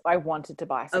 kilos. I wanted to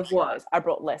buy 6 kilos. I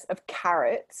brought less of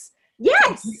carrots.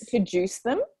 Yes. To juice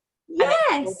them. Yes.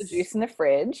 And then put the juice in the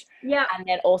fridge. Yeah. And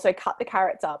then also cut the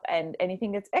carrots up, and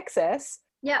anything that's excess.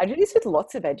 Yeah. I do this with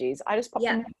lots of veggies. I just pop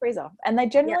them in the freezer, and they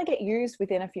generally get used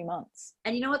within a few months.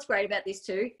 And you know what's great about this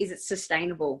too is it's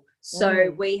sustainable.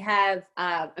 So we have,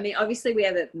 obviously we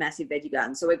have a massive veggie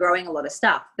garden, so we're growing a lot of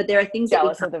stuff. But there are things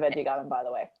Jealous of the veggie garden, by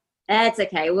the way. That's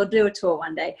okay. We'll do a tour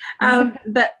one day.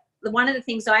 But one of the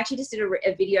things, so I actually just did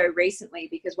a video recently,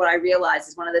 because what I realized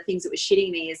is one of the things that was shitting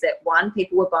me is that, one,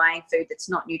 people were buying food that's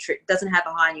not doesn't have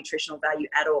a high nutritional value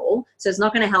at all. So it's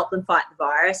not going to help them fight the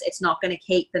virus. It's not going to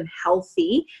keep them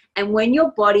healthy. And when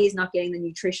your body is not getting the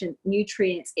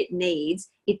nutrients it needs,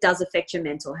 it does affect your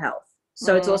mental health.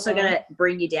 So it's also going to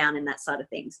bring you down in that side of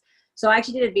things. So I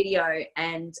actually did a video,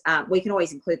 and we can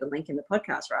always include the link in the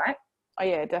podcast, right? Oh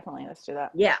yeah, definitely. Let's do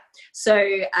that. Yeah. So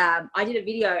I did a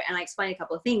video and I explained a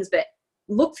couple of things, but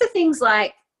look for things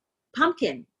like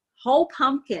whole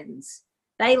pumpkins.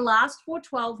 They last for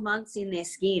 12 months in their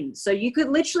skin. So you could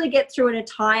literally get through an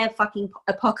entire fucking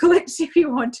apocalypse if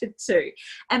you wanted to.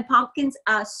 And pumpkins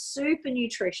are super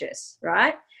nutritious,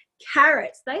 right?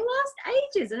 Carrots, they last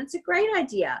ages, and it's a great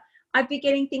idea. I'd be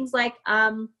getting things like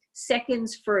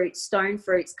seconds fruits, stone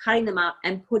fruits, cutting them up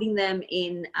and putting them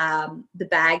in the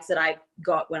bags that I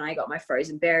got when I got my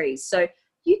frozen berries. So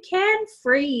you can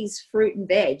freeze fruit and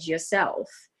veg yourself.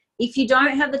 If you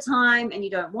don't have the time and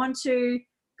you don't want to,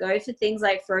 go for things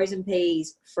like frozen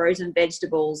peas, frozen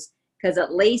vegetables, because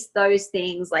at least those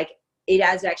things, like, it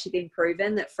has actually been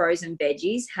proven that frozen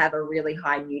veggies have a really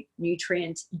high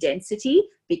nutrient density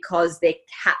because they're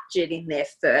captured in their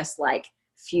first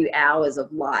few hours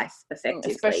of life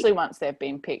effectively. Especially once they've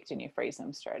been picked and you freeze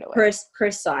them straight away.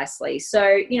 Precisely. So,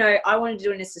 I wanted to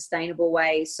do it in a sustainable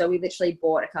way. So we literally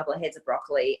bought a couple of heads of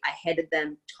broccoli. I headed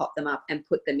them, chopped them up and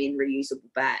put them in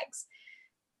reusable bags.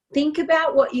 Think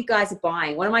about what you guys are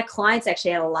buying. One of my clients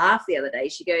actually had a laugh the other day.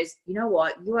 She goes, you know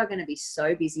what? You are going to be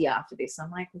so busy after this. I'm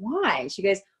like, why? She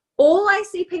goes, all I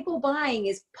see people buying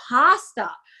is pasta.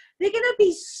 They're going to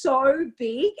be so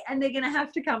big and they're going to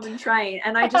have to come and train.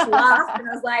 And I just laughed and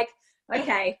I was like,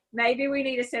 okay, maybe we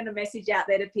need to send a message out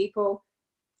there to people.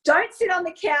 Don't sit on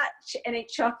the couch and eat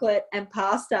chocolate and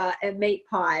pasta and meat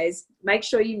pies. Make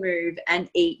sure you move and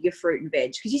eat your fruit and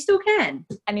veg, because you still can.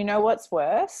 And you know what's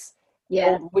worse?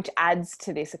 Yeah. Which adds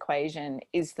to this equation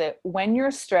is that when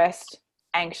you're stressed,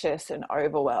 anxious and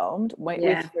overwhelmed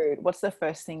with food, what's the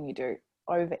first thing you do?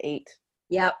 Overeat.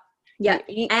 Yep.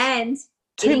 And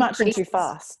too much and too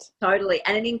fast. Totally.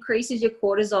 And it increases your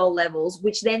cortisol levels,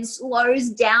 which then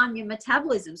slows down your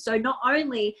metabolism. So not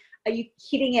only are you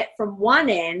hitting it from one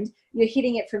end, you're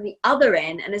hitting it from the other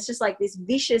end. And it's just like this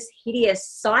vicious, hideous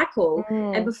cycle.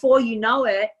 And before you know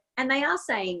it, and they are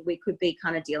saying we could be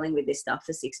kind of dealing with this stuff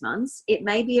for 6 months. It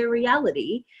may be a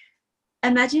reality.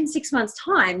 Imagine 6 months'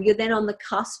 time, you're then on the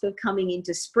cusp of coming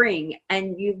into spring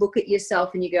and you look at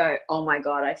yourself and you go, oh my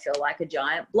God, I feel like a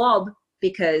giant blob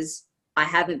because I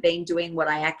haven't been doing what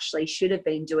I actually should have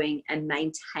been doing and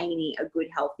maintaining a good,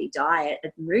 healthy diet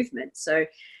and movement. So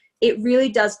it really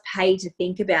does pay to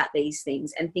think about these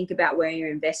things and think about where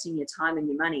you're investing your time and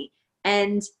your money.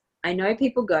 And I know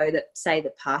people say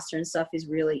that pasta and stuff is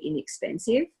really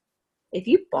inexpensive. If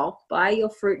you bulk buy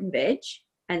your fruit and veg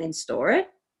and then store it,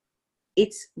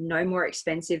 it's no more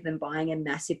expensive than buying a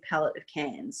massive pallet of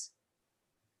cans.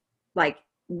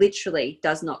 Literally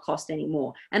does not cost any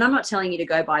more. And I'm not telling you to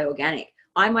go buy organic.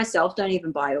 I myself don't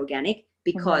even buy organic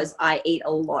because I eat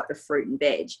a lot of fruit and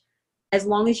veg. As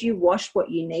long as you wash what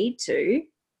you need to,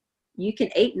 you can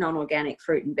eat non-organic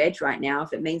fruit and veg right now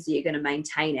if it means that you're going to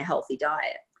maintain a healthy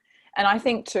diet. And I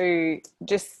think too,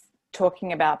 just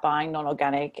talking about buying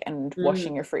non-organic and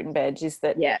washing your fruit and veg is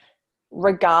that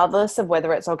regardless of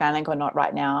whether it's organic or not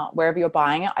right now, wherever you're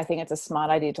buying it, I think it's a smart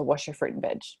idea to wash your fruit and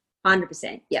veg.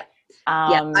 100%. Yeah.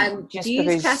 Do you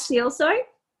use Castile soap?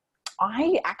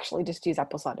 I actually just use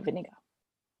apple cider vinegar.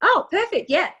 Oh, perfect.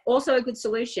 Yeah. Also a good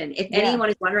solution. If anyone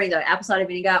is wondering though, apple cider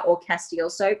vinegar or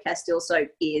Castile soap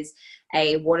is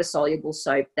a water soluble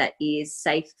soap that is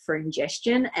safe for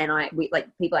ingestion. And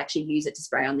people actually use it to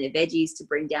spray on their veggies to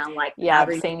bring down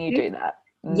I've seen you do that.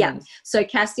 Yeah. So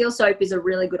Castile soap is a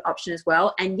really good option as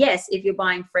well. And yes, if you're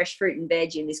buying fresh fruit and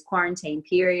veg in this quarantine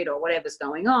period or whatever's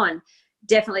going on,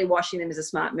 definitely washing them is a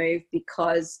smart move,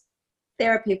 because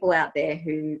there are people out there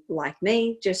who, like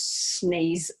me, just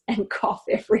sneeze and cough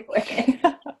everywhere.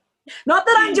 Not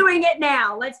that I'm doing it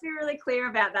now. Let's be really clear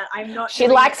about that. I'm not. She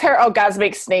likes her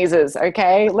orgasmic sneezes.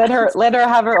 Okay, let her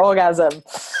have her orgasm.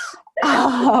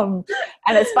 And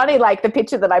it's funny, like the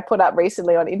picture that I put up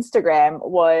recently on Instagram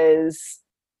was,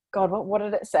 God, what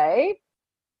did it say?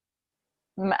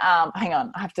 Hang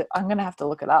on, I'm gonna have to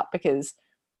look it up, because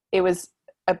it was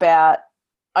about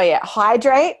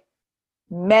hydrate,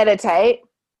 meditate,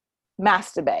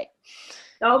 masturbate.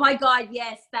 Oh my God,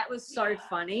 yes, that was so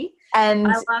funny. And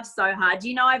I laughed so hard. Do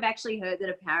you know, I've actually heard that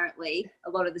apparently a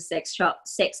lot of the sex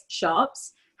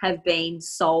shops have been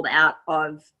sold out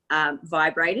of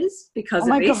vibrators because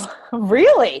of this. God,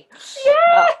 really?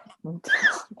 Yeah.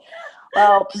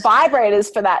 Well,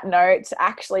 vibrators, for that note,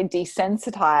 actually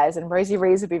desensitize, and Rosie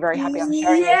Rees would be very happy I'm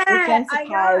sharing this.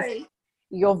 Desensitize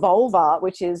your vulva,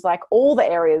 which is like all the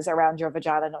areas around your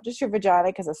vagina, not just your vagina,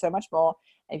 because there's so much more.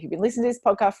 And if you've been listening to this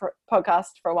podcast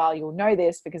for a while, you'll know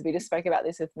this, because we just spoke about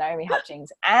this with Naomi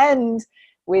Hutchings and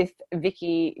with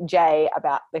Vicky J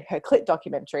about her clit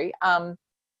documentary.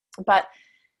 But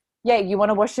yeah, you want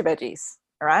to wash your veggies,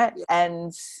 all right? Yeah.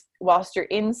 And whilst you're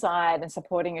inside and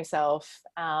supporting yourself,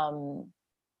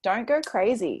 don't go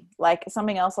crazy. Like,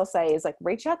 something else I'll say is, like,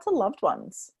 reach out to loved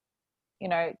ones. You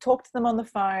know, talk to them on the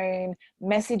phone,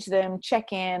 message them,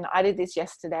 check in. I did this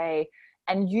yesterday,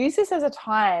 and use this as a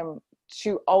time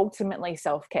to ultimately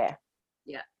self-care.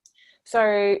 Yeah.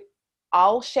 So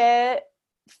I'll share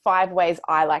 5 ways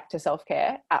I like to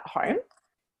self-care at home,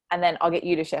 and then I'll get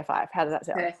you to share 5. How does that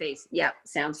sound? Perfect. Yeah,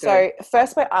 sounds So good.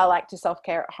 first way I like to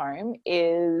self-care at home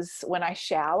is when I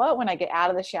shower. When I get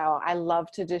out of the shower, I love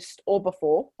to just, or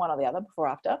before, one or the other, before or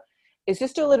after, is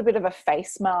just do a little bit of a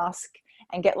face mask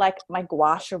and get like my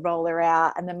gua sha roller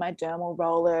out and then my dermal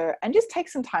roller, and just take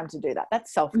some time to do that.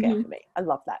 That's self-care for me. I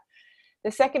love that.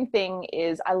 The second thing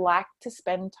is I like to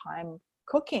spend time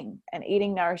cooking and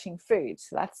eating nourishing food.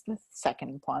 So that's the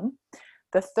second one.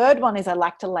 The third one is I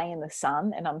like to lay in the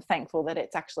sun, and I'm thankful that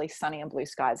it's actually sunny and blue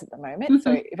skies at the moment.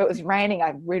 So if it was raining,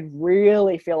 I would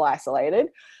really feel isolated.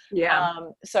 Yeah.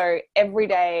 So every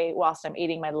day whilst I'm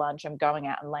eating my lunch, I'm going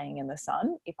out and laying in the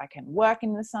sun. If I can work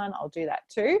in the sun, I'll do that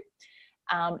too.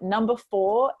 Number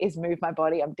 4 is move my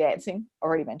body. I'm dancing.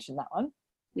 Already mentioned that one.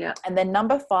 Yeah. And then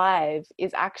number 5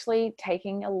 is actually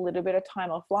taking a little bit of time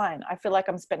offline. I feel like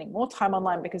I'm spending more time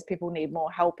online because people need more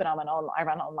help, and I run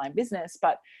an online business,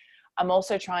 but I'm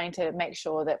also trying to make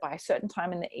sure that by a certain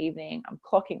time in the evening, I'm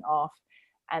clocking off,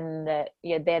 and that,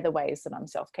 they're the ways that I'm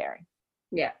self-caring.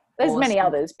 Yeah. There's many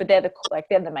others, but they're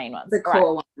the main ones. The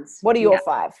core ones. What are your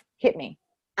 5? Hit me.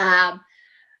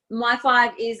 My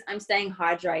 5 is I'm staying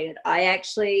hydrated. I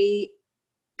actually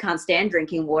can't stand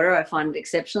drinking water. I find it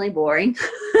exceptionally boring.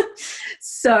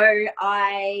 So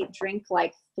I drink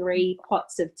like 3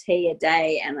 pots of tea a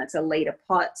day, and that's a litre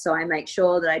pot. So I make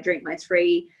sure that I drink my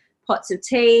 3 pots of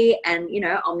tea, and,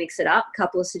 I'll mix it up. A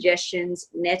couple of suggestions: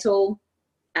 nettle,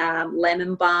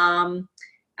 lemon balm,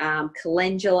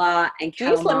 calendula, and chamomile. Do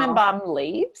you use lemon balm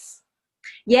leaves?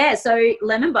 Yeah, so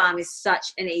lemon balm is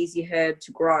such an easy herb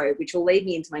to grow, which will lead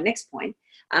me into my next point.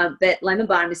 But lemon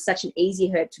balm is such an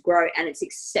easy herb to grow, and it's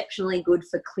exceptionally good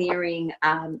for clearing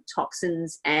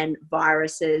toxins and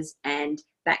viruses and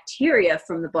bacteria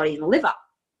from the body and the liver.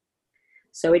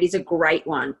 So it is a great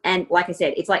one. And like I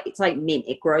said, it's like mint.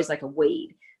 It grows like a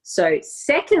weed. So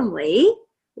secondly,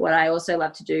 what I also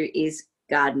love to do is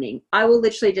gardening. I will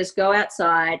literally just go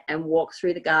outside and walk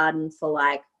through the garden for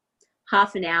like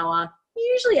half an hour.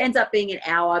 It usually ends up being an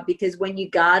hour, because when you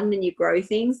garden and you grow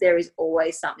things, there is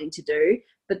always something to do.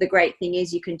 But the great thing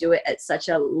is you can do it at such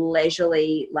a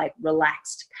leisurely, like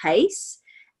relaxed pace,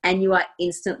 and you are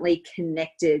instantly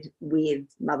connected with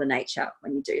Mother Nature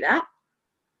when you do that.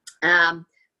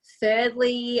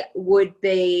 Thirdly would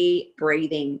be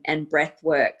breathing and breath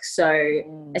work.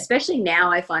 So especially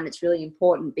now, I find it's really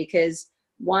important because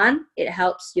one, it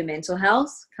helps your mental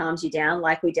health, calms you down,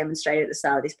 like we demonstrated at the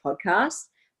start of this podcast.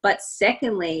 But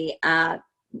secondly,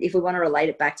 if we want to relate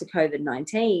it back to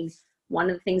COVID-19, one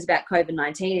of the things about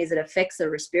COVID-19 is it affects the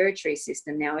respiratory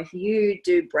system. Now, if you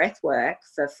do breath work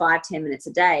for 5-10 minutes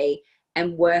a day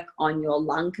and work on your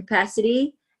lung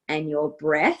capacity and your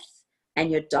breath and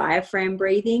your diaphragm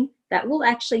breathing, that will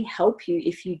actually help you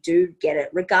if you do get it,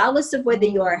 regardless of whether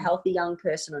you're a healthy young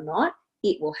person or not.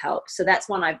 It will help. So that's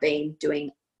one I've been doing.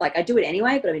 Like, I do it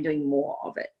anyway, but I've been doing more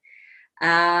of it.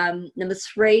 Number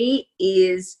 3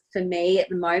 is, for me at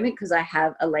the moment, because I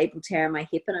have a labral tear in my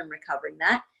hip and I'm recovering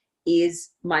that, is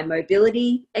my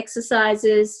mobility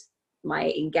exercises,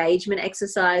 my engagement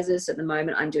exercises. At the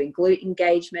moment, I'm doing glute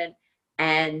engagement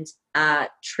and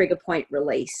trigger point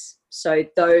release. So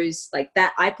those, like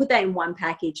that, I put that in one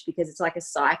package because it's like a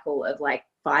cycle of like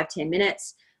 5-10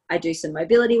 minutes. I do some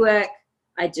mobility work.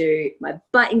 I do my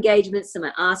butt engagements, so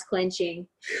my ass clenching,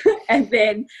 and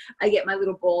then I get my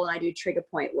little ball and I do trigger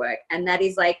point work. And that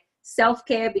is like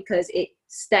self-care because it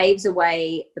staves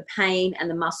away the pain and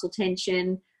the muscle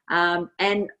tension.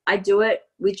 And I do it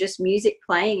with just music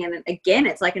playing. And again,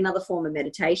 it's like another form of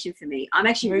meditation for me. I'm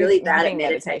actually really bad at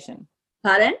meditation.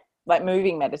 Pardon? Like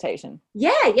moving meditation.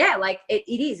 Yeah. Like it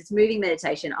is. It's moving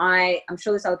meditation. I'm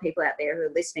sure there's other people out there who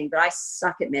are listening, but I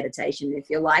suck at meditation. If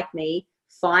you're like me,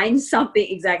 find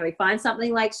something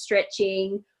like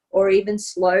stretching or even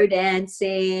slow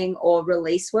dancing or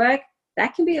release work.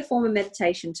 That can be a form of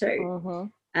meditation too.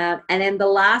 And then the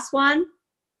last one,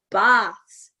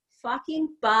 baths.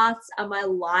 Fucking baths are my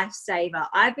lifesaver.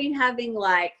 I've been having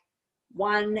like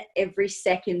one every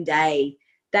second day.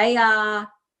 They're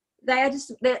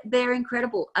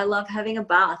incredible. I love having a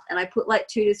bath, and I put like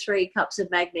 2 to 3 cups of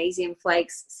magnesium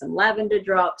flakes, some lavender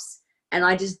drops, and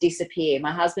I just disappear.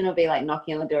 My husband will be like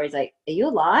knocking on the door. He's like, "Are you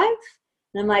alive?"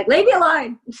 And I'm like, "Leave me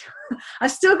alone.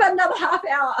 I've still got another half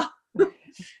hour."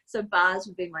 So baths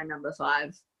would be my number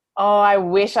 5. Oh, I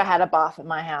wish I had a bath at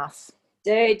my house.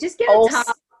 Dude, just get a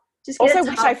tub. Just get also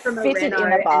a wish I tub from a fitted Reno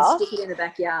in a bath. and stick it in the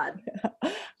backyard.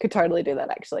 Could totally do that,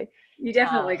 actually. You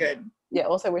definitely could. Yeah,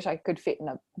 also wish I could fit in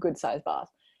a good sized bath.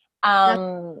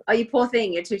 Oh, you poor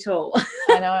thing, you're too tall.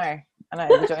 I know,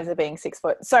 the joys of being 6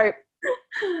 foot. So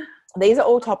these are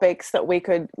all topics that we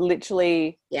could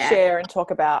literally share and talk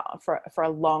about for a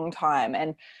long time.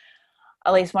 And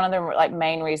at least one of the like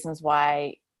main reasons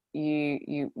why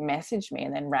you messaged me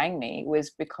and then rang me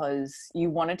was because you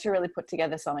wanted to really put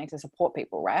together something to support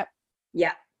people, right?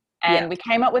 Yeah. And we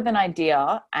came up with an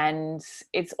idea, and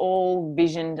it's all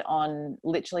visioned on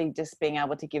literally just being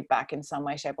able to give back in some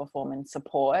way, shape or form and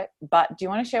support. But do you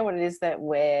want to share what it is that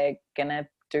we're going to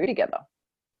do together?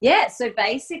 Yeah. So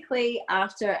basically,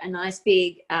 after a nice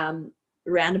big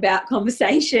roundabout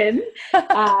conversation,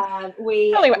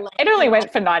 it only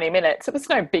went for 90 minutes. It was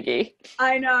no biggie.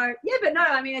 I know. Yeah, but no,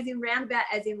 I mean, as in roundabout,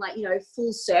 as in like,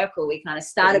 full circle. We kind of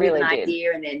started with an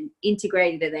idea and then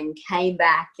integrated it and came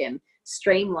back and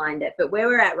streamlined it. But where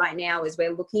we're at right now is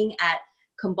we're looking at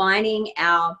combining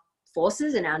our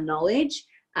forces and our knowledge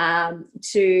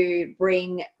to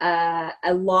bring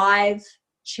a live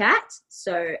chat.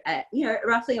 So,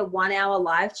 roughly a 1 hour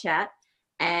live chat,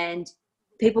 and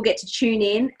people get to tune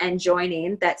in and join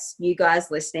in. That's you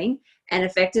guys listening. And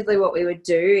effectively what we would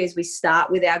do is we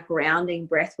start with our grounding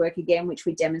breath work again, which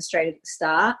we demonstrated at the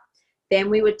start. Then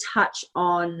we would touch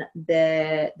on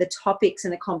the topics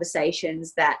and the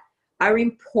conversations that are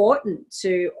important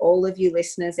to all of you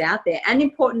listeners out there, and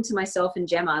important to myself and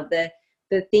Gemma,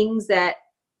 the things that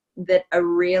are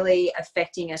really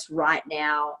affecting us right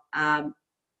now,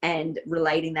 and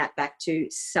relating that back to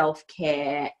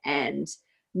self-care and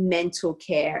mental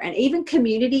care and even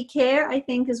community care, I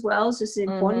think, as well, is just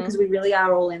important because we really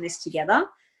are all in this together.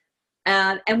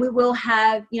 And we will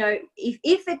have,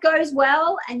 if it goes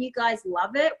well and you guys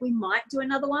love it, we might do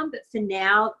another one. But for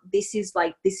now, this is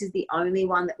the only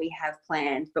one that we have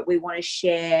planned. But we want to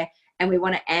share and we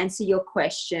want to answer your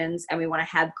questions and we want to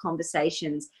have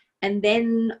conversations. And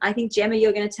then I think, Gemma,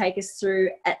 you're going to take us through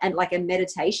like a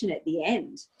meditation at the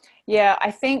end. Yeah,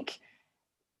 I think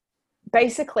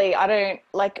basically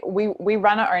we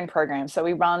run our own program. So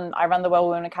I run the Well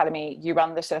Women Academy, you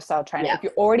run the Surf Style Trainer. If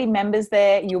you're already members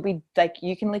there, you'll be like,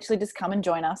 you can literally just come and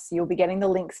join us. You'll be getting the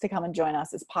links to come and join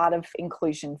us as part of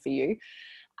inclusion for you.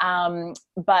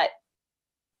 But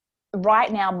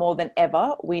right now, more than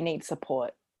ever, we need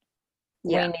support.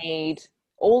 We need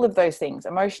all of those things: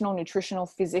 emotional, nutritional,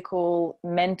 physical,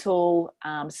 mental,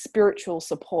 spiritual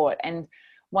support. And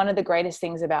one of the greatest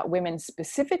things about women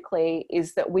specifically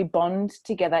is that we bond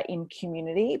together in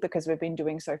community, because we've been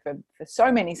doing so for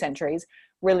so many centuries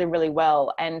really, really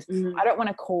well. And I don't want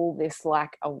to call this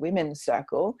like a women's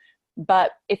circle,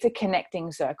 but it's a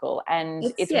connecting circle,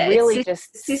 and it's really it's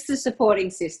just sisters supporting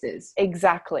sisters.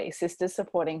 Exactly. Sisters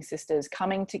supporting sisters,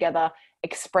 coming together,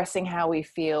 expressing how we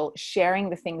feel, sharing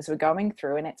the things we're going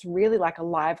through. And it's really like a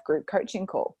live group coaching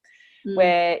call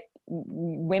where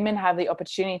women have the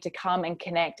opportunity to come and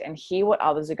connect and hear what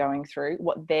others are going through,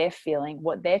 what they're feeling,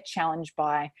 what they're challenged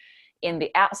by in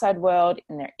the outside world,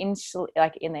 in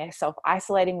their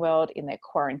self-isolating world, in their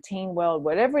quarantine world,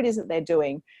 whatever it is that they're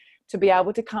doing, to be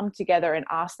able to come together and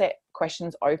ask their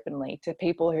questions openly to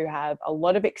people who have a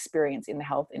lot of experience in the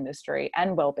health industry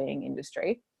and wellbeing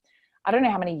industry. I don't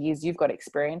know how many years you've got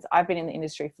experience. I've been in the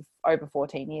industry for over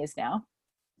 14 years now.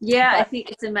 Yeah, I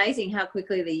think it's amazing how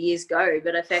quickly the years go.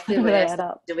 But effectively, I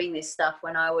started doing this stuff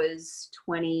when I was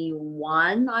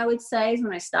 21, I would say, is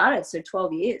when I started. So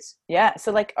 12 years. Yeah.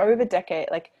 So like over a decade,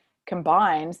 like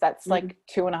combined, that's like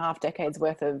 2.5 decades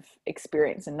worth of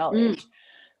experience and knowledge.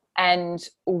 And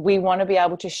we want to be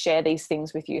able to share these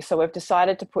things with you. So we've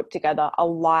decided to put together a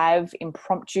live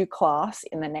impromptu class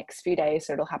in the next few days.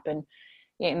 So it'll happen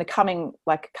in the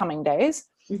coming days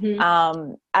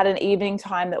at an evening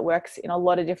time that works in a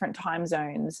lot of different time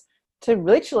zones, to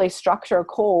literally structure a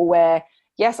call where,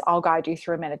 yes, I'll guide you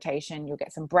through a meditation. You'll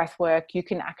get some breath work. You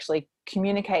can actually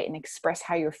communicate and express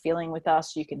how you're feeling with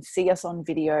us. You can see us on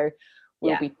video.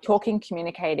 We'll be talking,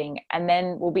 communicating, and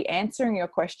then we'll be answering your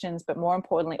questions, but more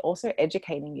importantly, also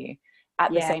educating you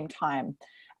at the same time.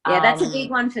 Yeah, that's a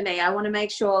big one for me. I want to make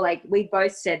sure, like we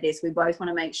both said this, we both want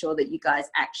to make sure that you guys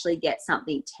actually get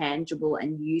something tangible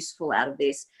and useful out of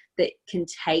this that can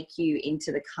take you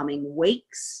into the coming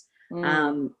weeks.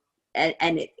 And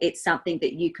it's something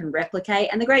that you can replicate.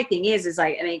 And the great thing is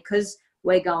like, I mean, because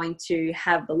we're going to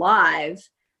have the live,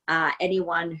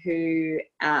 anyone who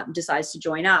decides to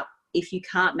join up, if you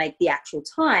can't make the actual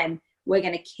time, we're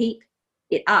going to keep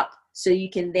it up so you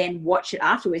can then watch it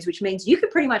afterwards, which means you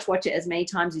could pretty much watch it as many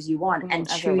times as you want and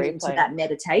tune into that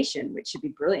meditation, which should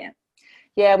be brilliant.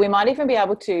 Yeah, we might even be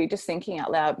able to, just thinking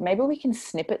out loud, maybe we can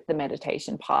snippet the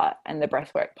meditation part and the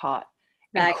breathwork part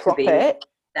and crop it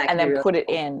and then put it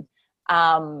in,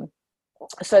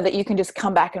 so that you can just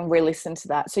come back and re-listen to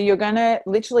that. So you're going to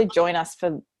literally join us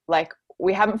for, like,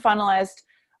 we haven't finalized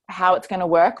how it's going to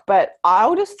work, but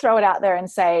I'll just throw it out there and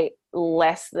say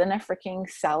less than a freaking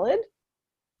salad.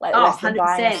 Like,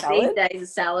 100%. These days a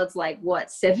salad's like what,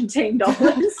 $17?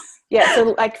 Yeah,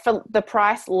 so like for the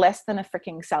price less than a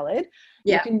freaking salad,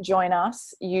 you can join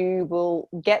us. You will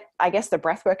get, I guess, the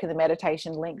breathwork and the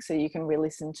meditation link so you can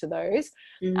re-listen to those,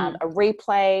 a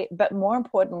replay, but more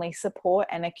importantly, support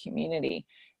and a community.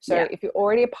 So if you're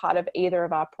already a part of either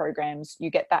of our programs, you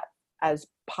get that as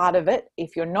part of it.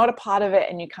 If you're not a part of it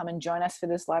and you come and join us for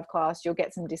this live class, you'll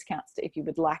get some discounts if you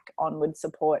would like onward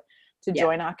support to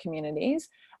join our communities.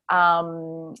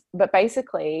 But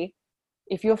basically,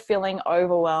 if you're feeling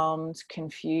overwhelmed,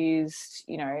 confused,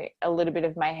 you know, a little bit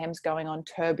of mayhem's going on,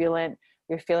 turbulent,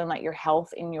 you're feeling like your health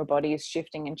in your body is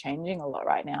shifting and changing a lot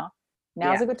right now,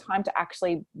 now's a good time to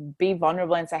actually be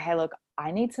vulnerable and say, hey, look,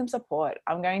 I need some support.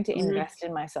 I'm going to invest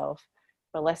in myself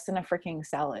for less than a freaking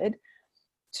salad,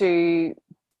 to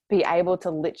be able to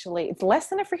literally, it's less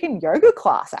than a freaking yoga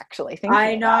class, actually.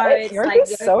 I know. It's like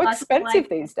so expensive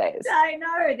these days. I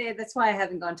know. That's why I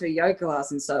haven't gone to a yoga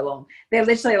class in so long. They're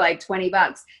literally like $20.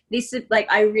 This is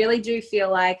like, I really do feel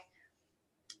like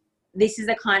this is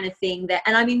the kind of thing that,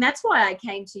 and I mean, that's why I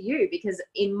came to you, because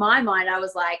in my mind, I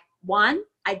was like, one,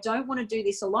 I don't want to do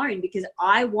this alone, because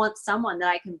I want someone that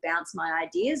I can bounce my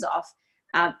ideas off.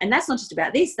 And that's not just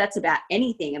about this, that's about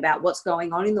anything, about what's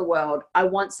going on in the world. I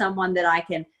want someone that I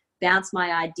can bounce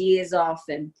my ideas off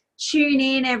and tune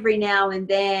in every now and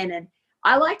then. And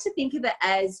I like to think of it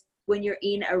as when you're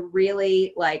in a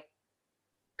really like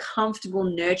comfortable,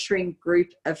 nurturing group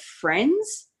of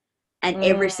friends, and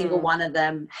every single one of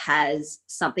them has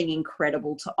something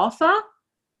incredible to offer.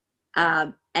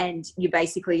 And you're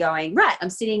basically going, right,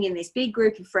 I'm sitting in this big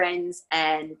group of friends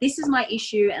and this is my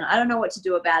issue and I don't know what to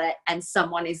do about it. And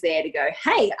someone is there to go,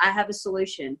 hey, I have a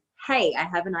solution. Hey, I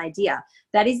have an idea.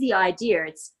 That is the idea.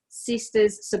 It's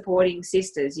sisters supporting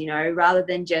sisters, you know, rather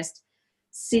than just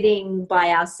sitting by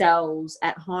ourselves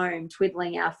at home,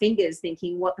 twiddling our fingers,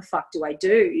 thinking, what the fuck do I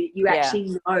do? You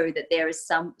actually know that there is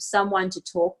someone to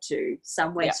talk to,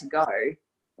 somewhere to go.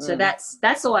 So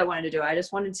that's all I wanted to do. I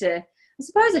just wanted to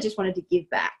give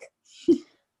back.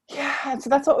 Yeah, so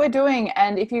that's what we're doing.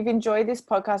 And if you've enjoyed this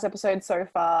podcast episode so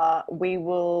far,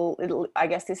 I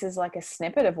guess this is like a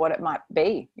snippet of what it might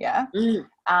be. Yeah.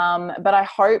 But I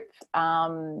hope,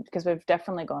 because we've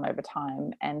definitely gone over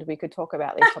time and we could talk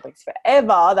about these topics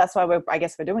forever. That's why we're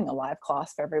doing a live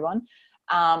class for everyone,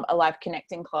 a live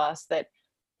connecting class, that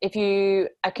if you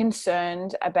are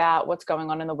concerned about what's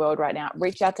going on in the world right now,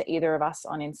 reach out to either of us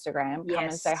on Instagram. Come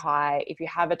and say hi. If you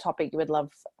have a topic you would love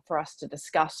for us to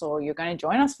discuss, or you're going to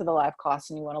join us for the live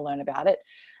class and you want to learn about it,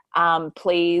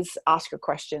 please ask your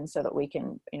questions so that we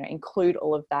can, include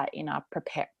all of that in our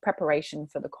preparation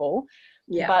for the call.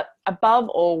 Yeah. But above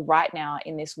all, right now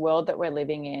in this world that we're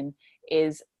living in,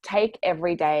 is take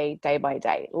every day, day by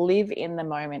day, live in the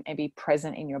moment and be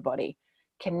present in your body.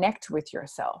 Connect with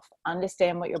yourself,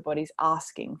 understand what your body's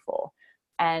asking for,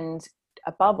 and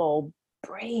above all,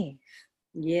 breathe.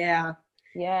 Yeah.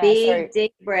 Big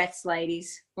deep breaths,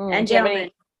 ladies and gentlemen.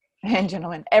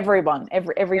 Everyone.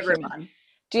 Human.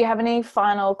 Do you have any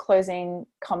final closing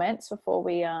comments before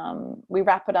we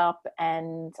wrap it up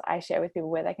and I share with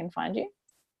people where they can find you?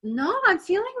 No, I'm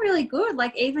feeling really good.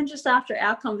 Like, even just after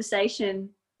our conversation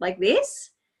like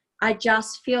this, I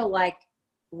just feel like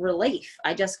relief.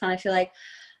 I just kind of feel like,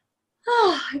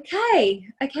 oh, okay,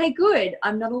 good.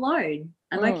 I'm not alone.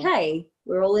 I'm okay.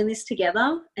 We're all in this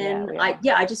together. And I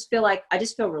just feel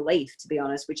relief, to be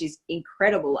honest, which is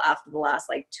incredible after the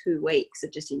last 2 weeks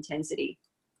of just intensity.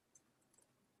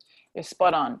 You're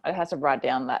spot on. I had to write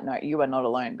down that note. You are not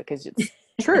alone, because it's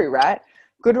true, right?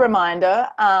 Good reminder.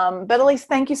 But Elise,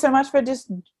 thank you so much for just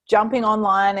jumping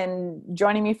online and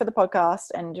joining me for the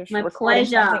podcast and just recording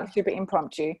something super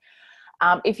impromptu.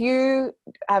 If you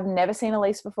have never seen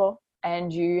Elise before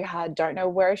and you don't know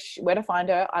where to find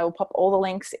her, I will pop all the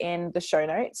links in the show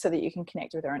notes so that you can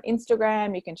connect with her on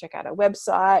Instagram. You can check out her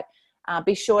website.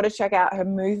 Be sure to check out her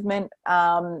movement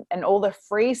and all the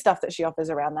free stuff that she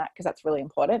offers around that, because that's really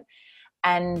important.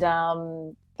 And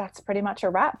that's pretty much a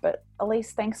wrap. But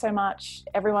Elise, thanks so much.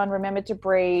 Everyone, remember to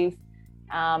breathe.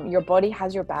 Your body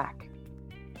has your back.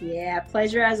 Yeah,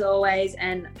 pleasure as always.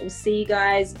 And we'll see you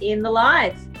guys in the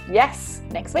live. Yes,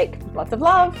 next week. Lots of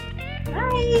love.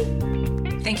 Bye.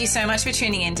 Thank you so much for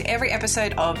tuning in to every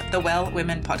episode of the Well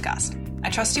Women podcast. I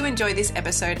trust you enjoyed this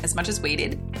episode as much as we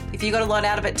did. If you got a lot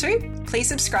out of it too, please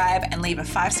subscribe and leave a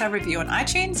 5-star review on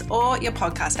iTunes or your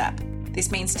podcast app. This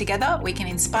means together we can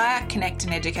inspire, connect,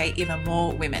 and educate even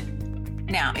more women.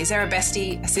 Now, is there a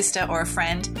bestie, a sister, or a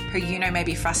friend who may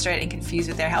be frustrated and confused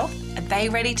with their health? Are they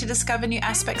ready to discover new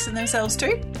aspects of themselves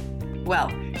too?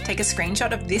 Well, take a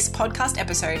screenshot of this podcast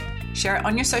episode, share it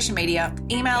on your social media,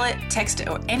 email it, text it,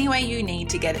 or any way you need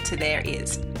to get it to their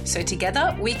ears. So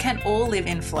together we can all live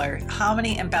in flow,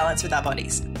 harmony, and balance with our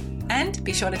bodies. And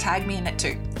be sure to tag me in it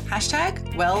too.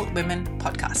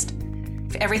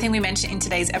 #WellWomenPodcast. For everything we mentioned in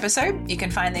today's episode, you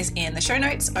can find this in the show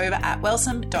notes over at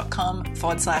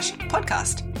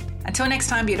wellsome.com/podcast. Until next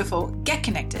time, beautiful, get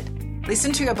connected,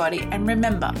 listen to your body, and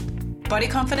remember, body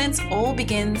confidence all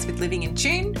begins with living in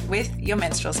tune with your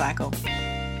menstrual cycle.